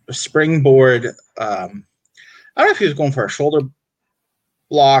springboard. I don't know if he was going for a shoulder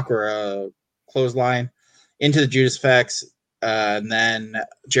block or a clothesline into the Judas Effects. And then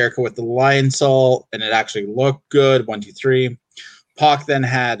Jericho with the Lion Salt, and it actually looked good. 1, 2, 3. Pac then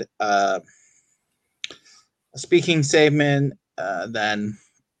had a speaking segment. Then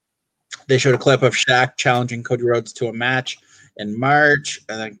they showed a clip of Shaq challenging Cody Rhodes to a match in March.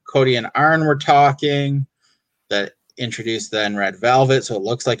 And then Cody and Arn were talking. That introduced then Red Velvet. So it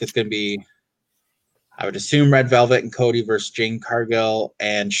looks like it's going to be, I would assume, Red Velvet and Cody versus Jane Cargill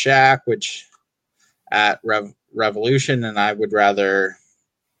and Shaq, which at Revolution. And I would rather,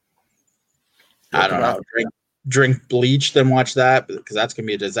 drink bleach than watch that because that's going to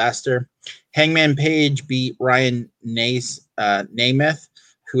be a disaster. Hangman Page beat Ryan Namath,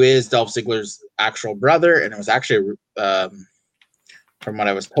 who is Dolph Ziggler's actual brother, and it was actually From what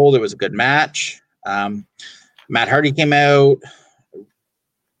I was told, it was a good match. Matt Hardy came out.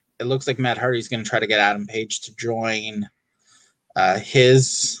 It looks like Matt Hardy's going to try to get Adam Page to join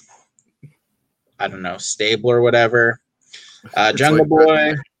his, I don't know, stable or whatever. Jungle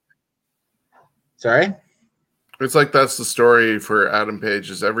Boy. Sorry? It's like that's the story for Adam Page,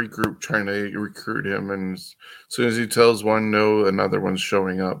 is every group trying to recruit him, and as soon as he tells one no, another one's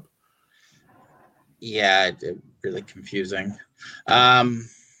showing up. Yeah, it really confusing.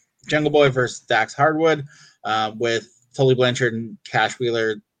 Jungle Boy versus Dax Hardwood with Tully Blanchard and Cash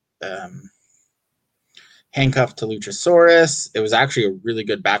Wheeler handcuffed to Luchasaurus. It was actually a really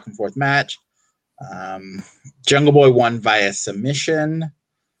good back and forth match. Jungle Boy won via submission.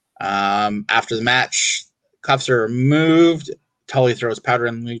 After the match, cuffs are removed. Tully throws powder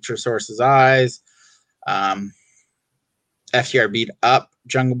in Luchasaurus's eyes. FTR beat up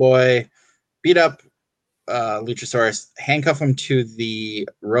Jungle Boy, beat up Luchasaurus, handcuff him to the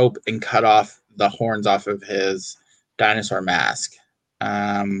rope, and cut off the horns off of his dinosaur mask.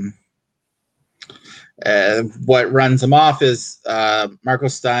 What runs him off is Marco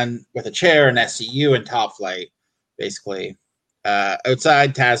Stunt with a chair, an SCU, and Top Flight, basically.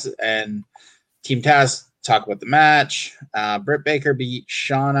 Outside, Taz and Team Taz talk about the match. Britt Baker beat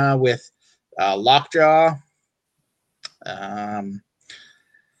Shauna with Lockjaw.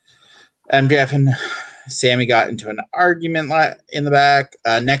 MJF and Sammy got into an argument in the back.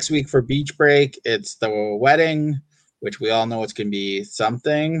 Next week for Beach Break, it's the wedding, which we all know it's going to be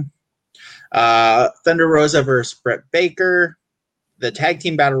something. Thunder Rosa versus Britt Baker. The Tag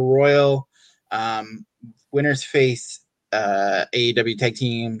Team Battle Royal. Winners face AEW Tag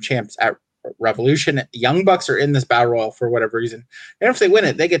Team Champs at Revolution. Young Bucks are in this Battle Royal for whatever reason. And if they win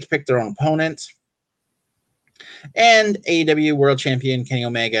it, they get to pick their own opponents. And AEW World Champion Kenny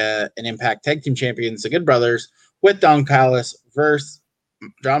Omega and Impact Tag Team Champions, the Good Brothers, with Don Callis versus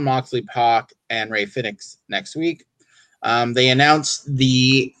Jon Moxley, Pac, and Rey Fenix next week. They announced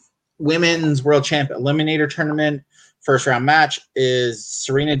the Women's World Champ Eliminator Tournament. First round match is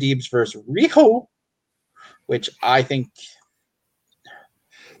Serena Deebs versus Riho, which I think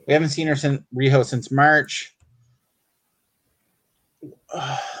we haven't seen her since Riho since March.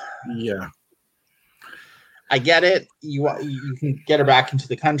 Yeah. I get it. You can get her back into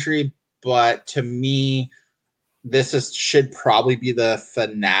the country, but to me, this should probably be the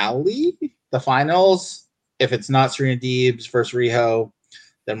finale, the finals. If it's not Serena Deebs versus Riho,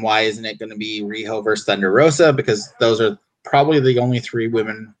 then why isn't it going to be Riho versus Thunder Rosa? Because those are probably the only three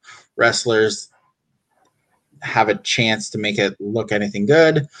women wrestlers have a chance to make it look anything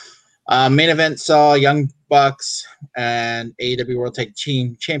good. Main event saw Young Bucks and AEW World Tag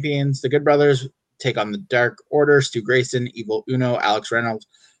Team Champions, the Good Brothers, take on the Dark Order, Stu Grayson, Evil Uno, Alex Reynolds,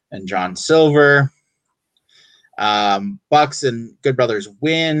 and John Silver. Bucks and Good Brothers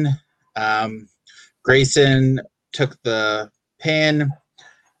win. Grayson took the pin,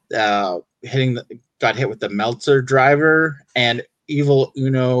 got hit with the Meltzer driver, and Evil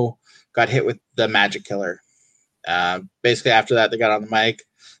Uno got hit with the Magic Killer. Basically, after that, they got on the mic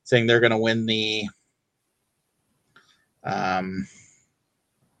saying they're going to win the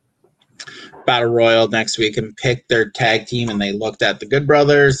Battle Royal next week and pick their tag team, and they looked at the Good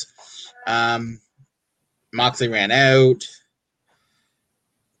Brothers. Moxley ran out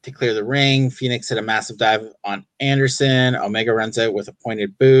to clear the ring. Phoenix hit a massive dive on Anderson. Omega runs out with a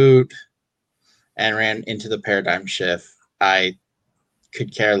pointed boot and ran into the Paradigm Shift. I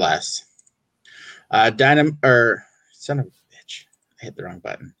could care less. Son of a bitch. I hit the wrong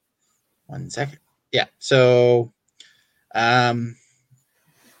button. 1 second. Yeah. So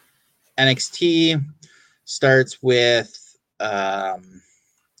NXT starts with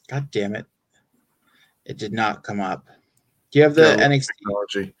God damn it. It did not come up. Do you have the NXT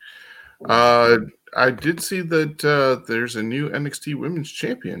technology? I did see that there's a new NXT Women's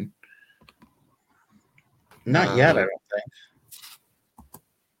Champion. Not yet, I don't think.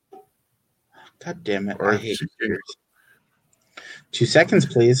 God damn it. I hate computers. 2 seconds,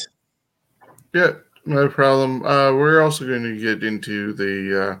 please. Yeah, no problem. We're also going to get into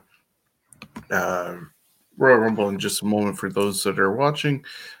the Royal Rumble in just a moment for those that are watching.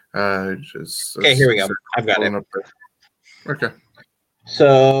 Okay, here we go. I've got it. Okay.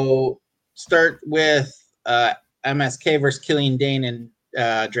 So start with MSK versus Killian Dane and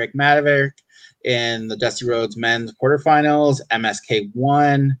Drake Maverick in the Dusty Rhodes men's quarterfinals. MSK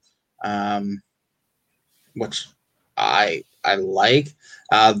won, which I like.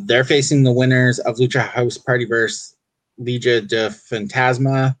 They're facing the winners of Lucha House Party versus Liga de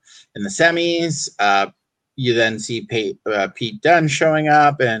Fantasma in the semis. You then see Pete Dunne showing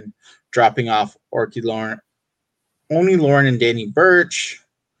up and dropping off Orky Only Lauren and Danny Burch.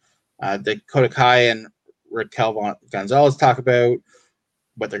 Dakota Kai and Raquel Gonzalez talk about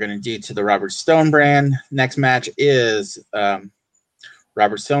what they're going to do to the Robert Stone brand. Next match is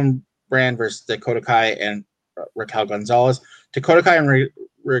Robert Stone brand versus Dakota Kai and Raquel Gonzalez. Dakota Kai and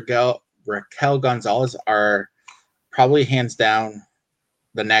Raquel Gonzalez are probably hands down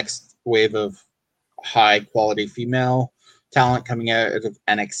the next wave of high quality female talent coming out of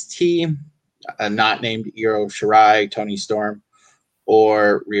NXT, not named Io Shirai, Toni Storm,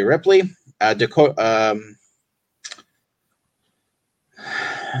 or Rhea Ripley.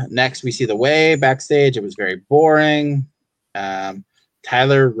 Next, we see The Way backstage. It was very boring.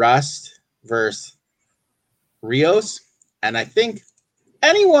 Tyler Rust versus Rios. And I think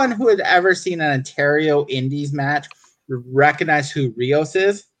anyone who had ever seen an Ontario Indies match would recognize who Rios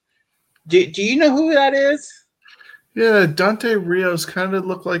is. Do you know who that is? Yeah, Dante Rios kind of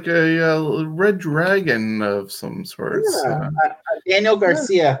looked like a red dragon of some sort. Yeah. Daniel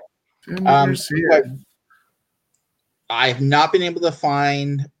Garcia. Daniel Garcia. I've not been able to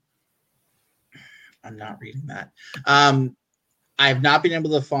find. I'm not reading that. I've not been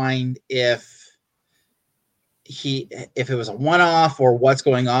able to find if it was a one-off or what's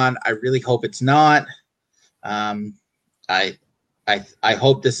going on. I really hope it's not. I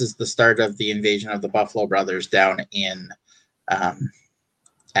hope this is the start of the invasion of the Buffalo Brothers down in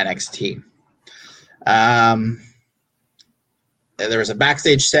NXT. There was a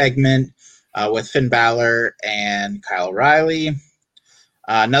backstage segment with Finn Balor and Kyle O'Reilly.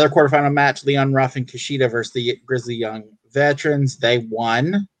 Another quarterfinal match, Leon Ruff and Kushida versus the Grizzly Young Veterans. They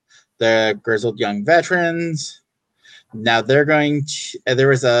won, the Grizzled Young Veterans. Now they're going to, there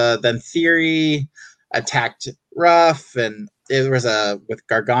was then Theory attacked Ruff, and there was with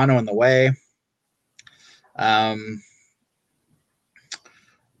Gargano in the way. I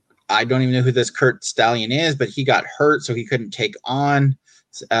don't even know who this Kurt Stallion is, but he got hurt, so he couldn't take on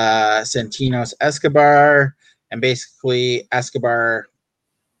Santinos Escobar. And basically, Escobar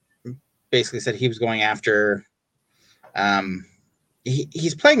said he was going after.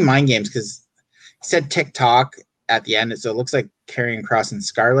 He's playing mind games because he said TikTok at the end, so it looks like Karrion Kross and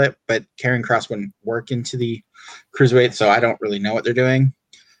Scarlett, but Karrion Kross wouldn't work into the cruiserweight, so I don't really know what they're doing.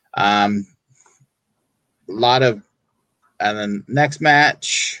 And then next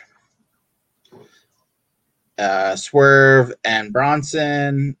match, Swerve and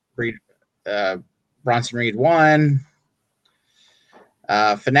Bronson Reed won.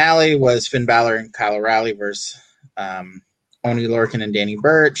 Finale was Finn Balor and Kyle O'Reilly versus Oney Lorcan and Danny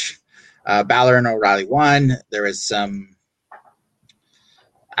Burch. Balor and O'Reilly won. There was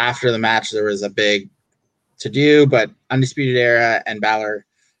after the match, there was a big to-do, but Undisputed Era and Balor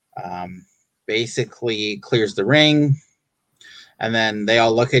basically clears the ring, and then they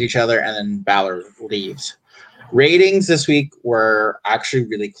all look at each other, and then Balor leaves. Ratings this week were actually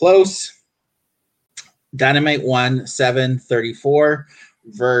really close. Dynamite won 734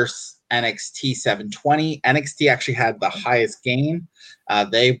 versus NXT 720. NXT actually had the highest gain.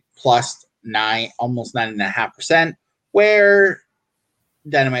 They plus almost 9.5%, where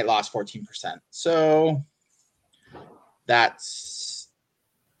Dynamite lost 14%. So that's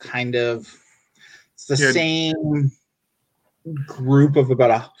kind of the same group of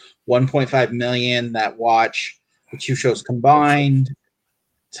about 1.5 million that watch the two shows combined.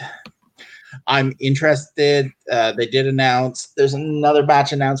 I'm interested. They did announce there's another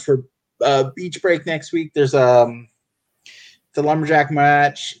batch announced for Beach Break next week. There's the Lumberjack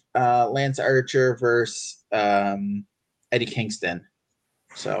match, Lance Archer versus Eddie Kingston.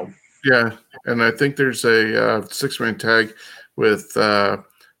 So yeah, and I think there's a 6-man tag with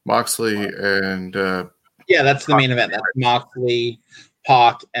Moxley and that's the main event. That's Moxley,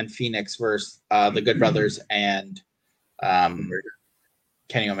 Pac, and Phoenix versus the Good Brothers and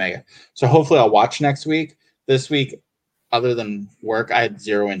Kenny Omega. So hopefully I'll watch next week. This week, other than work, I had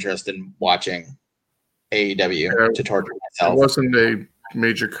zero interest in watching AEW to torture myself. It wasn't a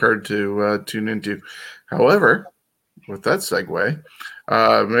major card to tune into. However, with that segue,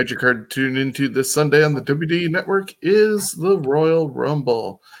 major card to tune into this Sunday on the WWE Network is the Royal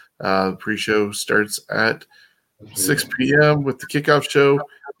Rumble. The pre-show starts at 6 p.m. with the kickoff show,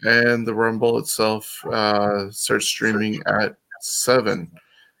 and the Rumble itself starts streaming at 7.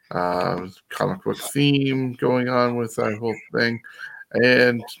 Comic book theme going on with that whole thing.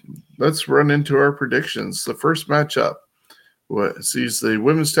 And let's run into our predictions. The first matchup sees the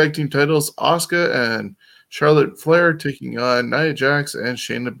women's tag team titles, Asuka and Charlotte Flair taking on Nia Jax and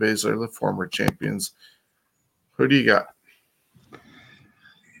Shayna Baszler, the former champions. Who do you got?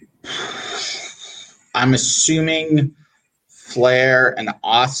 I'm assuming Flair and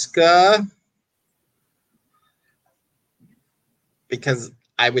Asuka. because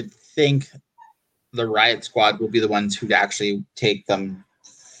I would think the Riot Squad will be the ones who'd actually take them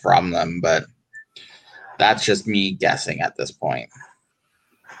from them, but that's just me guessing at this point.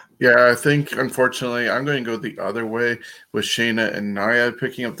 Yeah, I think, unfortunately, I'm going to go the other way with Shayna and Nia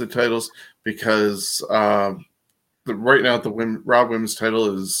picking up the titles because right now the Raw Women's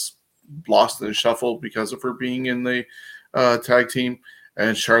title is lost in the shuffle because of her being in the tag team,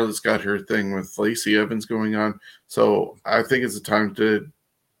 and Charlotte's got her thing with Lacey Evans going on. So I think it's a time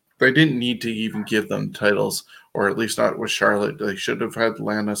they didn't need to even give them titles, or at least not with Charlotte. They should have had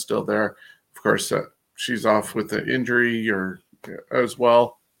Lana still there. Of course, she's off with the injury or as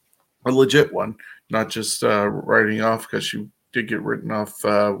well. A legit one, not just writing off because she did get written off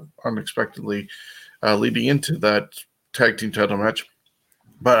unexpectedly leading into that tag team title match.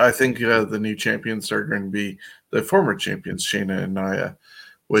 But I think the new champions are going to be the former champions, Shayna and Nia,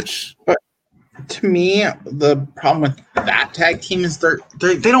 which... To me, the problem with that tag team is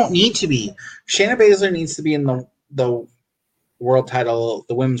they don't need to be. Shayna Baszler needs to be in the world title,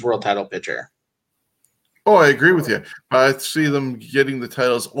 the women's world title picture. Oh, I agree with you. I see them getting the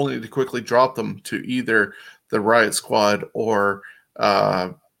titles only to quickly drop them to either the Riot Squad or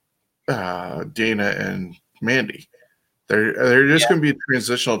Dana and Mandy. They're just going to be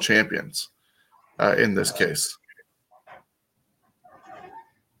transitional champions in this case.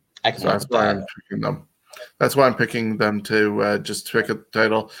 So that's why I'm picking them. That's why I'm picking them to just pick a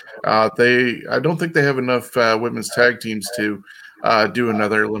title. I don't think they have enough women's tag teams to do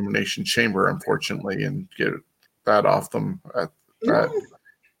another Elimination Chamber, unfortunately, and get that off them.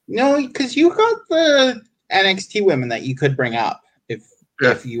 No, because you got the NXT women that you could bring up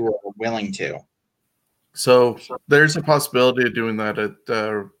if you were willing to. So there's a possibility of doing that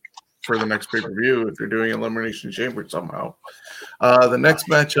for the next pay-per-view if you're doing Elimination Chamber somehow. The next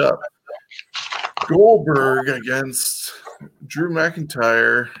matchup, Goldberg against Drew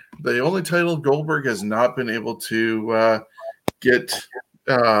McIntyre. The only title Goldberg has not been able to get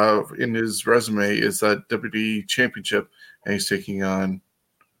in his resume is that WWE Championship, and he's taking on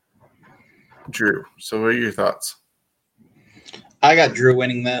Drew. So what are your thoughts? I got Drew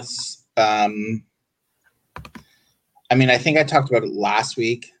winning this. I think I talked about it last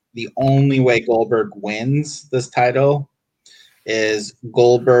week. The only way Goldberg wins this title is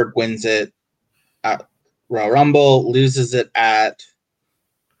Goldberg wins it at Royal Rumble, loses it at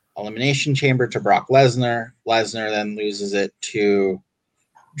Elimination Chamber to Brock Lesnar. Lesnar then loses it to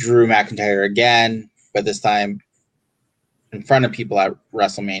Drew McIntyre again, but this time in front of people at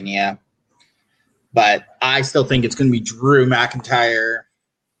WrestleMania. But I still think it's going to be Drew McIntyre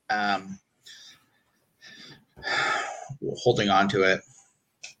holding on to it.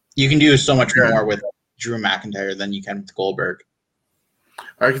 You can do so much more with Drew McIntyre than you can with Goldberg.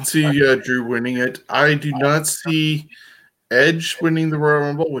 I can see Drew winning it. I do not see Edge winning the Royal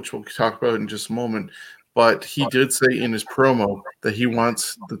Rumble, which we'll talk about in just a moment. But he did say in his promo that he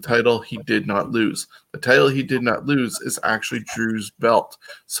wants the title he did not lose. The title he did not lose is actually Drew's belt.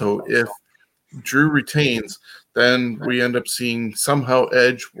 So if Drew retains, then we end up seeing somehow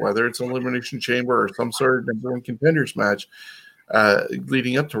Edge, whether it's an Elimination Chamber or some sort of number one contenders match,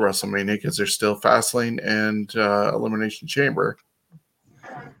 leading up to WrestleMania, because there's still Fastlane and Elimination Chamber.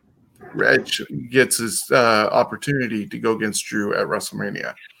 Edge gets his opportunity to go against Drew at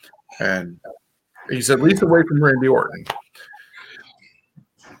WrestleMania. And he's at least away from Randy Orton.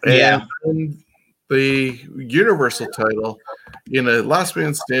 Yeah. And the Universal title in a last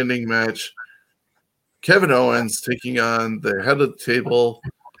man standing match, Kevin Owens taking on the head of the table,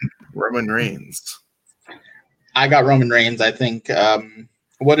 Roman Reigns. I got Roman Reigns. I think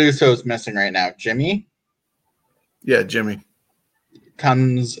what Uso's missing right now? Jimmy? Yeah, Jimmy.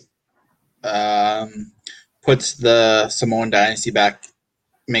 Comes, puts the Samoan Dynasty back,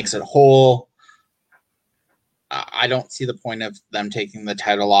 makes it whole. I don't see the point of them taking the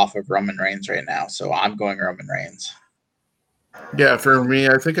title off of Roman Reigns right now, so I'm going Roman Reigns. Yeah, for me,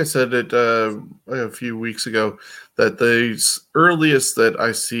 I think I said it a few weeks ago that the earliest that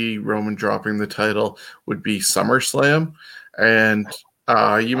I see Roman dropping the title would be SummerSlam. And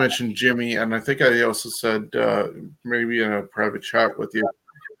you mentioned Jimmy, and I think I also said maybe in a private chat with you,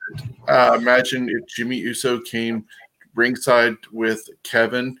 imagine if Jimmy Uso came ringside with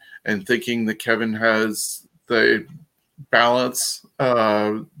Kevin and thinking that Kevin has the balance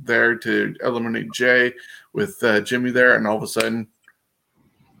there to eliminate Jay with Jimmy there, and all of a sudden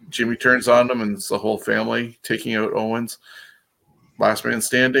Jimmy turns on him and it's the whole family taking out Owens. Last man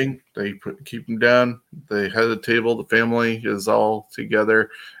standing, they keep him down. The head of the table, the family is all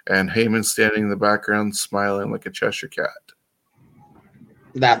together, and Heyman standing in the background smiling like a Cheshire cat.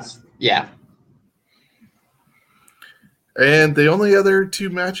 And the only other two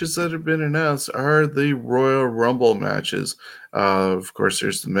matches that have been announced are the Royal Rumble matches. Of course,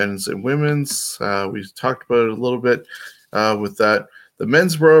 there's the men's and women's. We talked about it a little bit with that. The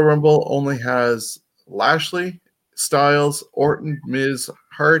men's Royal Rumble only has Lashley, Styles, Orton, Miz,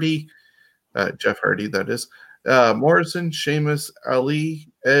 Hardy, Jeff Hardy, that is, Morrison, Sheamus, Ali,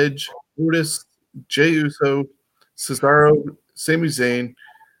 Edge, Otis, Jey Uso, Cesaro, Sami Zayn,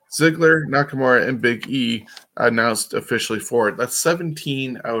 Ziggler, Nakamura, and Big E announced officially for it. That's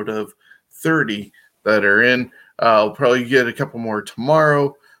 17 out of 30 that are in. I'll probably get a couple more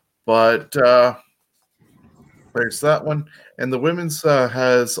tomorrow, but there's that one. And the women's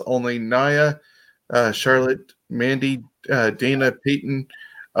has only Nia, Charlotte, Mandy, Dana, Peyton,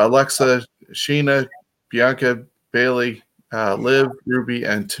 Alexa, Shayna, Bianca, Bailey, Liv, Ruby,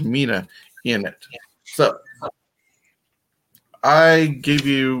 and Tamina in it. So I gave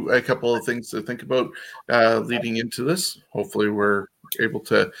you a couple of things to think about leading into this. Hopefully we're able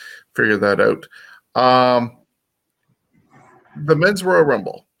to figure that out. The men's Royal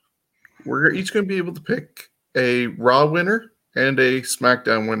Rumble. We're each going to be able to pick a Raw winner and a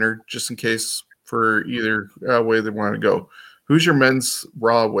SmackDown winner just in case for either way they want to go. Who's your men's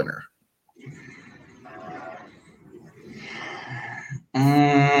Raw winner? I'm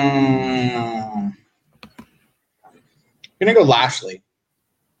gonna go Lashley.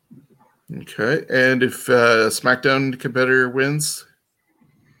 Okay, and if SmackDown competitor wins,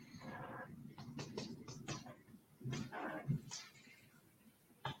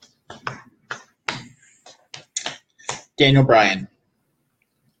 Daniel Bryan.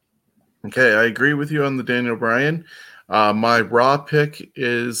 Okay, I agree with you on the Daniel Bryan. My Raw pick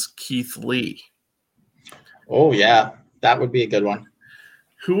is Keith Lee. Oh yeah, that would be a good one.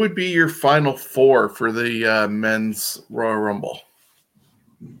 Who would be your final four for the men's Royal Rumble?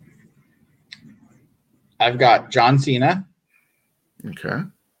 I've got John Cena, Okay.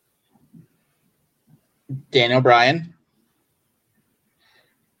 Daniel Bryan,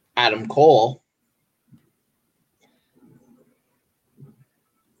 Adam Cole,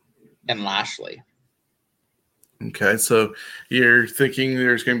 and Lashley. Okay, so you're thinking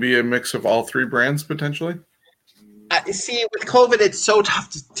there's going to be a mix of all three brands potentially? See, with COVID, it's so tough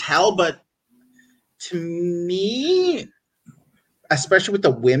to tell, but to me, especially with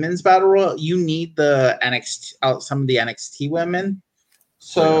the women's battle royal, you need the NXT, some of the NXT women.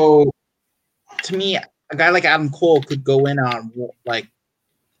 So, to me, a guy like Adam Cole could go in on like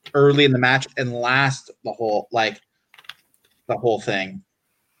early in the match and last the whole thing.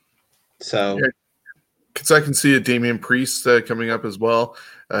 So, because I can see a Damian Priest coming up as well.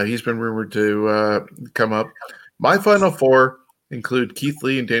 He's been rumored to come up. My final four include Keith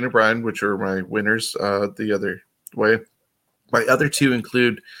Lee and Daniel Bryan, which are my winners the other way. My other two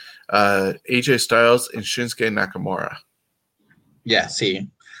include AJ Styles and Shinsuke Nakamura. yeah, see,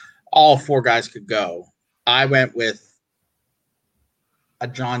 all four guys could go. I went with a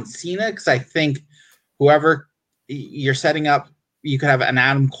John Cena because I think whoever you're setting up, you could have an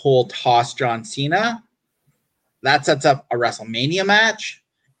Adam Cole toss John Cena. That sets up a WrestleMania match,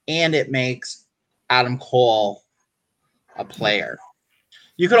 and it makes Adam Cole a player.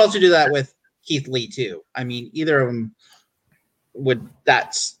 You could also do that with Keith Lee too. I mean, either of them would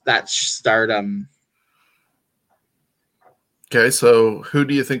that's stardom. Okay, so who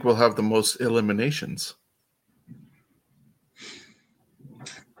do you think will have the most eliminations?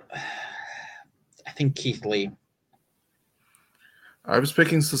 I think Keith Lee. I was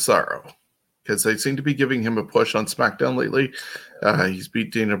picking Cesaro because they seem to be giving him a push on SmackDown lately. He's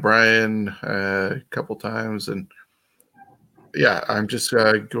beat Daniel Bryan a couple times, and yeah, I'm just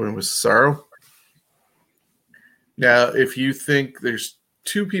going with Cesaro. Now, if you think there's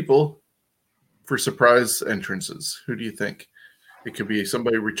two people for surprise entrances, who do you think? It could be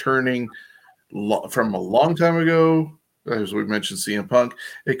somebody returning from a long time ago, as we mentioned, CM Punk.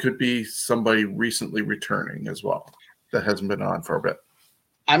 It could be somebody recently returning as well that hasn't been on for a bit.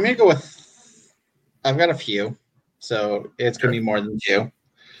 I'm going to go with, I've got a few, so it's going to be more than two.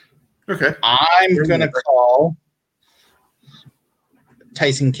 Okay. I'm going to call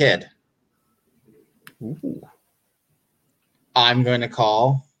Tyson Kidd. Ooh. I'm going to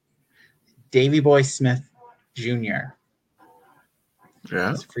call Davey Boy Smith Jr.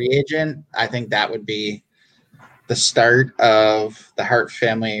 Yeah. As a free agent. I think that would be the start of the Hart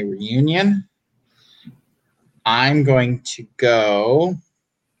family reunion. I'm going to go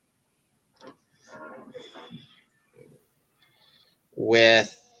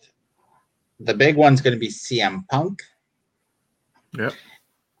with the big one's going to be CM Punk. Yep.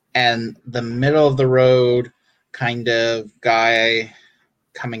 And the middle of the road kind of guy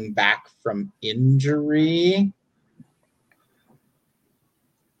coming back from injury.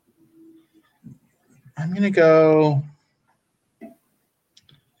 I'm gonna go.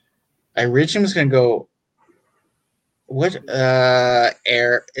 I originally was gonna go. What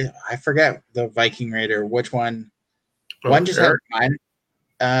air? I forget the Viking Raider. Which one? One just Eric? had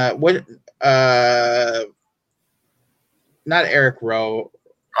mine. What? Not Eric Rowe.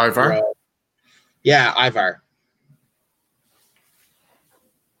 Ivar? Rowe. Yeah, Ivar.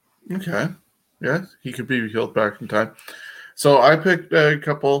 Okay. Yeah, he could be healed back in time. So I picked a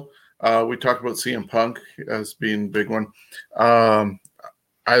couple. We talked about CM Punk as being a big one.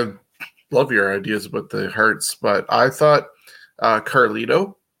 I love your ideas about the Hearts, but I thought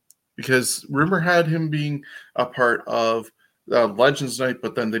Carlito, because rumor had him being a part of Legends Night,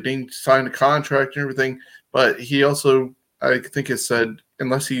 but then they didn't sign a contract and everything. But he also, I think, has said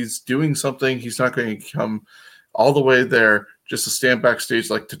unless he's doing something, he's not going to come all the way there just to stand backstage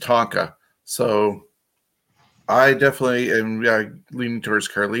like Tatanka. So I definitely am leaning towards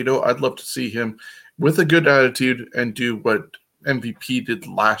Carlito. I'd love to see him with a good attitude and do what MVP did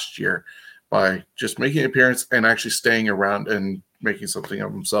last year by just making an appearance and actually staying around and making something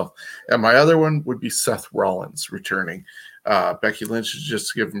of himself. And my other one would be Seth Rollins returning. Becky Lynch has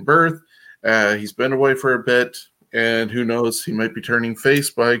just given birth. He's been away for a bit, and who knows, he might be turning face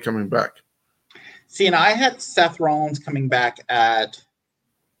by coming back. See, and I had Seth Rollins coming back at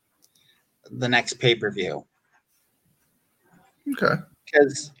the next pay-per-view. Okay.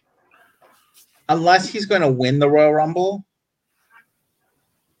 Because unless he's going to win the Royal Rumble,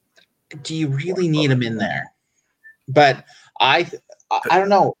 do you really need him in there? But I don't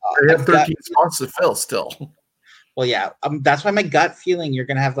know. They have 13 spots to fill still. Well, yeah. That's why my gut feeling you're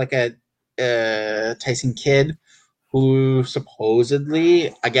going to have like a Tyson Kidd, who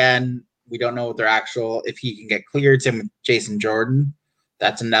supposedly, again, we don't know what their actual, if he can get cleared. Same with Jason Jordan.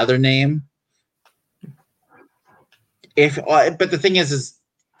 That's another name. But the thing is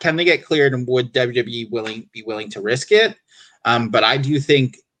can they get cleared, and would WWE be willing to risk it? But I do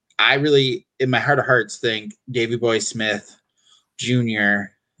think, I really, in my heart of hearts, think Davey Boy Smith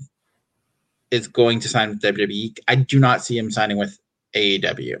Jr. is going to sign with WWE. I do not see him signing with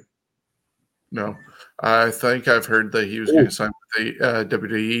AEW. No, I think I've heard that he was going to sign with the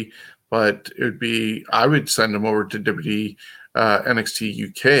WWE, but it would be, I would send him over to WWE NXT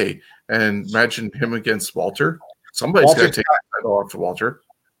UK and imagine him against Walter. Somebody's got to take that title off to Walter.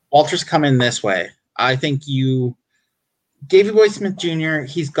 Walter's coming this way. I think Davey Boy Smith Jr.,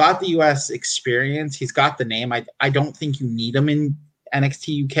 he's got the US experience. He's got the name. I don't think you need him in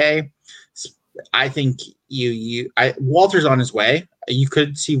NXT UK. I think Walter's on his way. You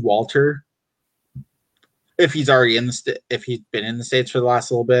could see Walter if he's already if he's been in the States for the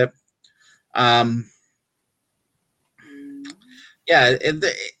last little bit.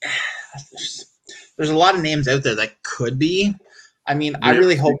 There's a lot of names out there that could be. I mean, I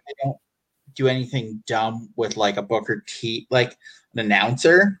really hope they don't do anything dumb with like a Booker T, like an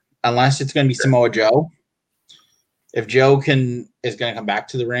announcer, unless it's going to be Samoa Joe. If Joe is going to come back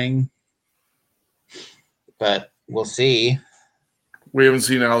to the ring, but we'll see. We haven't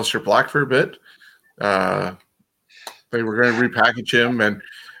seen Aleister Black for a bit. They were going to repackage him, and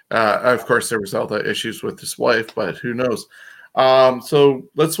of course there was all the issues with his wife, but who knows? So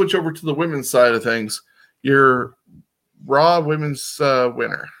let's switch over to the women's side of things. Your Raw Women's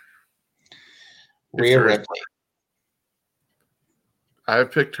winner, Rhea Ripley. I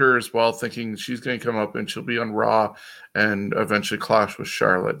picked her as well, thinking she's going to come up and she'll be on Raw and eventually clash with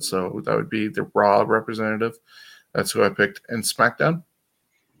Charlotte. So that would be the Raw representative. That's who I picked. And SmackDown?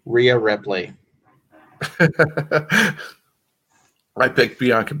 Rhea Ripley. I picked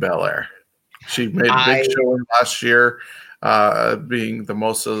Bianca Belair. She made a big showing last year, being the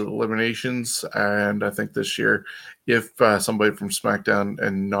most of the eliminations. And I think this year, if somebody from SmackDown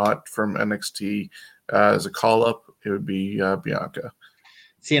and not from NXT as a call-up, it would be Bianca.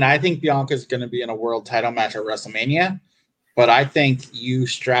 See, and I think Bianca's going to be in a world title match at WrestleMania, but I think you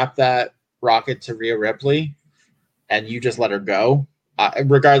strap that rocket to Rhea Ripley and you just let her go.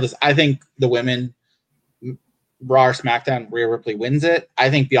 Regardless, I think the women, Raw or SmackDown, Rhea Ripley wins it. I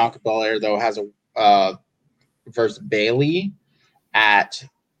think Bianca Belair, though, has a versus Bayley at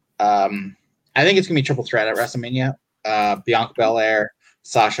I think it's going to be triple threat at WrestleMania. Bianca Belair,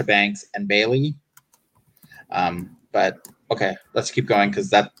 Sasha Banks, and Bayley. But okay, let's keep going because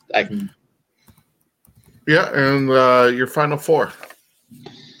that I can. Yeah, and your final four.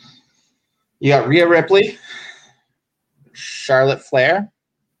 You got Rhea Ripley, Charlotte Flair,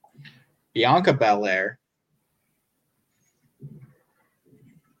 Bianca Belair,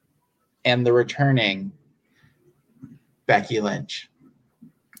 and the returning Becky Lynch.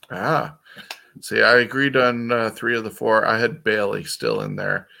 See, I agreed on 3 of the 4. I had Bayley still in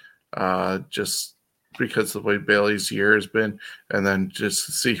there. because of the way Bailey's year has been, and then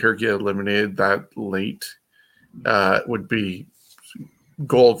just see her get eliminated that late would be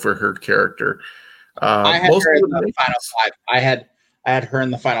gold for her character. I had her in the final 5. I had her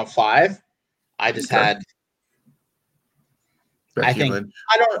in the final 5. I just had Becky Lynch.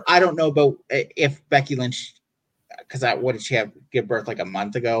 I don't know about if Becky Lynch, because what did she give birth like a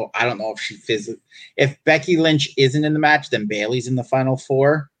month ago? I don't know if she if Becky Lynch isn't in the match, then Bailey's in the final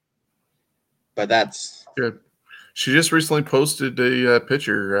 4. But that's good. She just recently posted a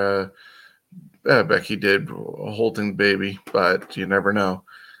picture. Becky did holding the baby, but you never know.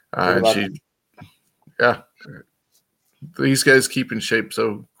 These guys keep in shape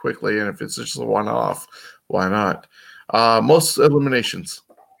so quickly, and if it's just a one-off, why not? Most eliminations.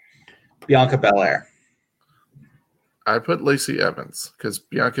 Bianca Belair. I put Lacey Evans because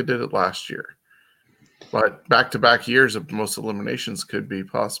Bianca did it last year. But back-to-back years of most eliminations could be a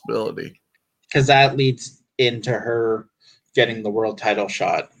possibility. Because that leads into her getting the world title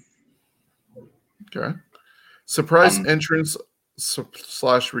shot. Okay. Surprise entrance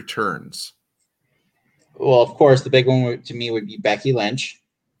 / returns. Well, of course, the big one to me would be Becky Lynch.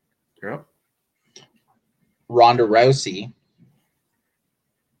 Yep. Ronda Rousey.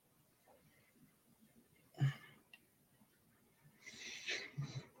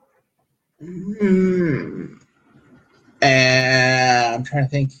 And I'm trying to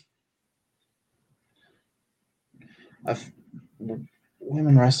think of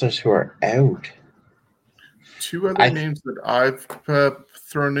women wrestlers who are out. 2 other names that I've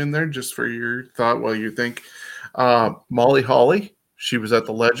thrown in there just for your thought while you think. Molly Holly. She was at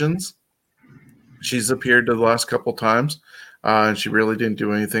the Legends. She's appeared the last couple times. And she really didn't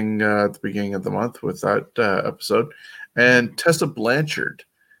do anything at the beginning of the month with that episode. And Tessa Blanchard.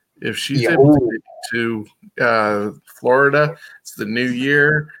 If she's able to get to Florida, it's the new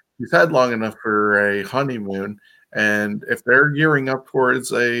year. She's had long enough for a honeymoon. And if they're gearing up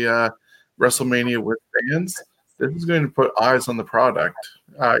towards a WrestleMania with fans, this is going to put eyes on the product,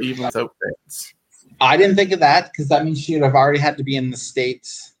 even without fans. I didn't think of that because that means she would have already had to be in the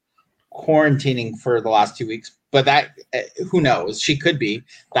States quarantining for the last 2 weeks. But that, who knows? She could be.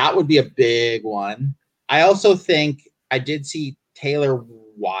 That would be a big one. I also think I did see Taylor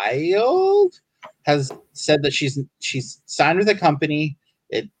Wilde has said that she's signed with a company.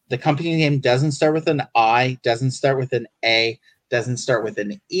 The company name doesn't start with an I, doesn't start with an A, doesn't start with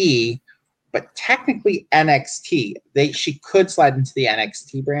an E, but technically NXT. She could slide into the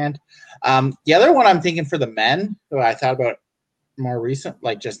NXT brand. The other one I'm thinking for the men, who I thought about more recent,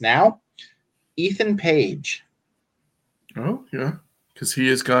 like just now, Ethan Page. Oh, yeah, because he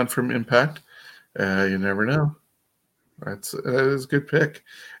has gone from Impact. You never know. That is a good pick.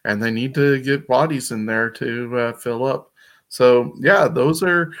 And they need to get bodies in there to fill up. So, yeah, those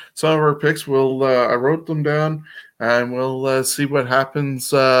are some of our picks. I wrote them down, and we'll see what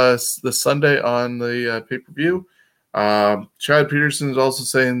happens this Sunday on the pay-per-view. Chad Peterson is also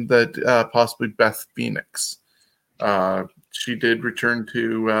saying that possibly Beth Phoenix. She did return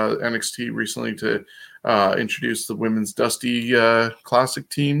to NXT recently to introduce the women's Dusty Classic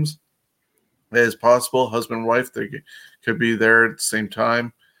teams. As possible, husband and wife, they could be there at the same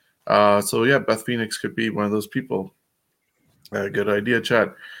time. So, yeah, Beth Phoenix could be one of those people. Good idea,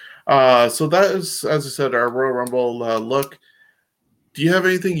 Chad. So that is, as I said, our Royal Rumble look. Do you have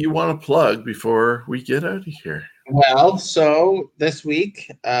anything you want to plug before we get out of here? Well, so this week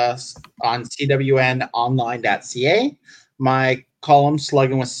on cwnonline.ca, my column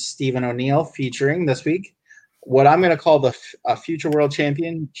Slugging with Stephen O'Neill featuring this week what I'm going to call the future world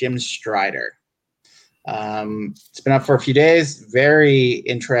champion, Jim Strider. It's been up for a few days. Very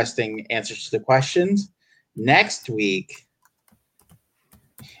interesting answers to the questions. Next week,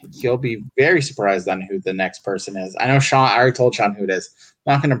 you'll be very surprised on who the next person is. I know I already told Sean who it is.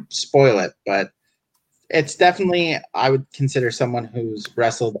 I'm not going to spoil it, but it's definitely, I would consider someone who's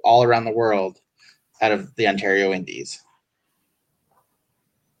wrestled all around the world out of the Ontario Indies.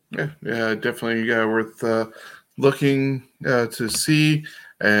 Yeah, definitely worth looking to see.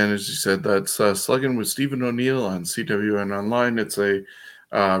 And as you said, that's Slugging with Stephen O'Neill on CWN Online. It's a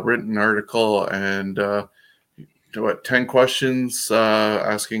written article and 10 questions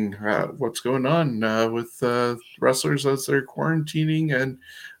asking what's going on with wrestlers as they're quarantining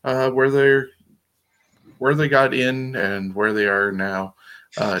and where they got in and where they are now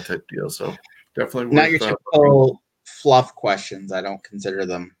type deal. So definitely not your typical fluff questions. I don't consider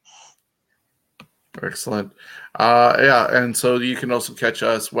them. Excellent. And so you can also catch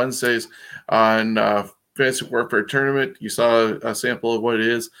us Wednesdays on Fantasy Warfare Tournament. You saw a sample of what it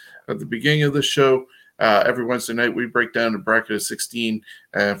is at the beginning of the show. Every Wednesday night, we break down a bracket of 16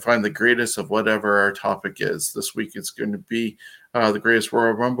 and find the greatest of whatever our topic is. This week, it's going to be the greatest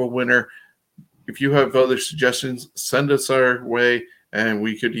Royal Rumble winner. If you have other suggestions, send us our way, and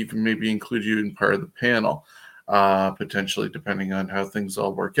we could even maybe include you in part of the panel, potentially, depending on how things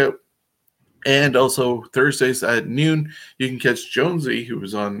all work out. And also Thursdays at noon, you can catch Jonesy, who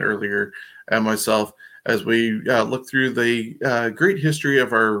was on earlier, and myself, as we look through the great history of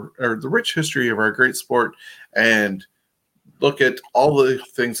the rich history of our great sport, and look at all the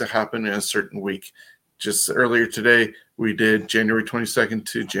things that happen in a certain week. Just earlier today, we did January 22nd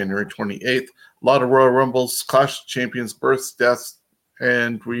to January 28th. A lot of Royal Rumbles, Clash of Champions, births, deaths,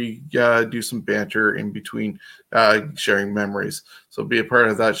 and we do some banter in between, sharing memories. So be a part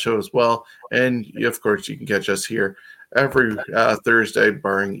of that show as well. And, of course, you can catch us here every Thursday,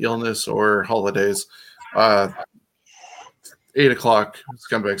 barring illness or holidays, 8 o'clock,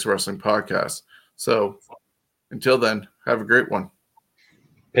 Scumbags Wrestling Podcast. So until then, have a great one.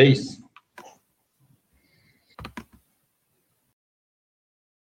 Peace.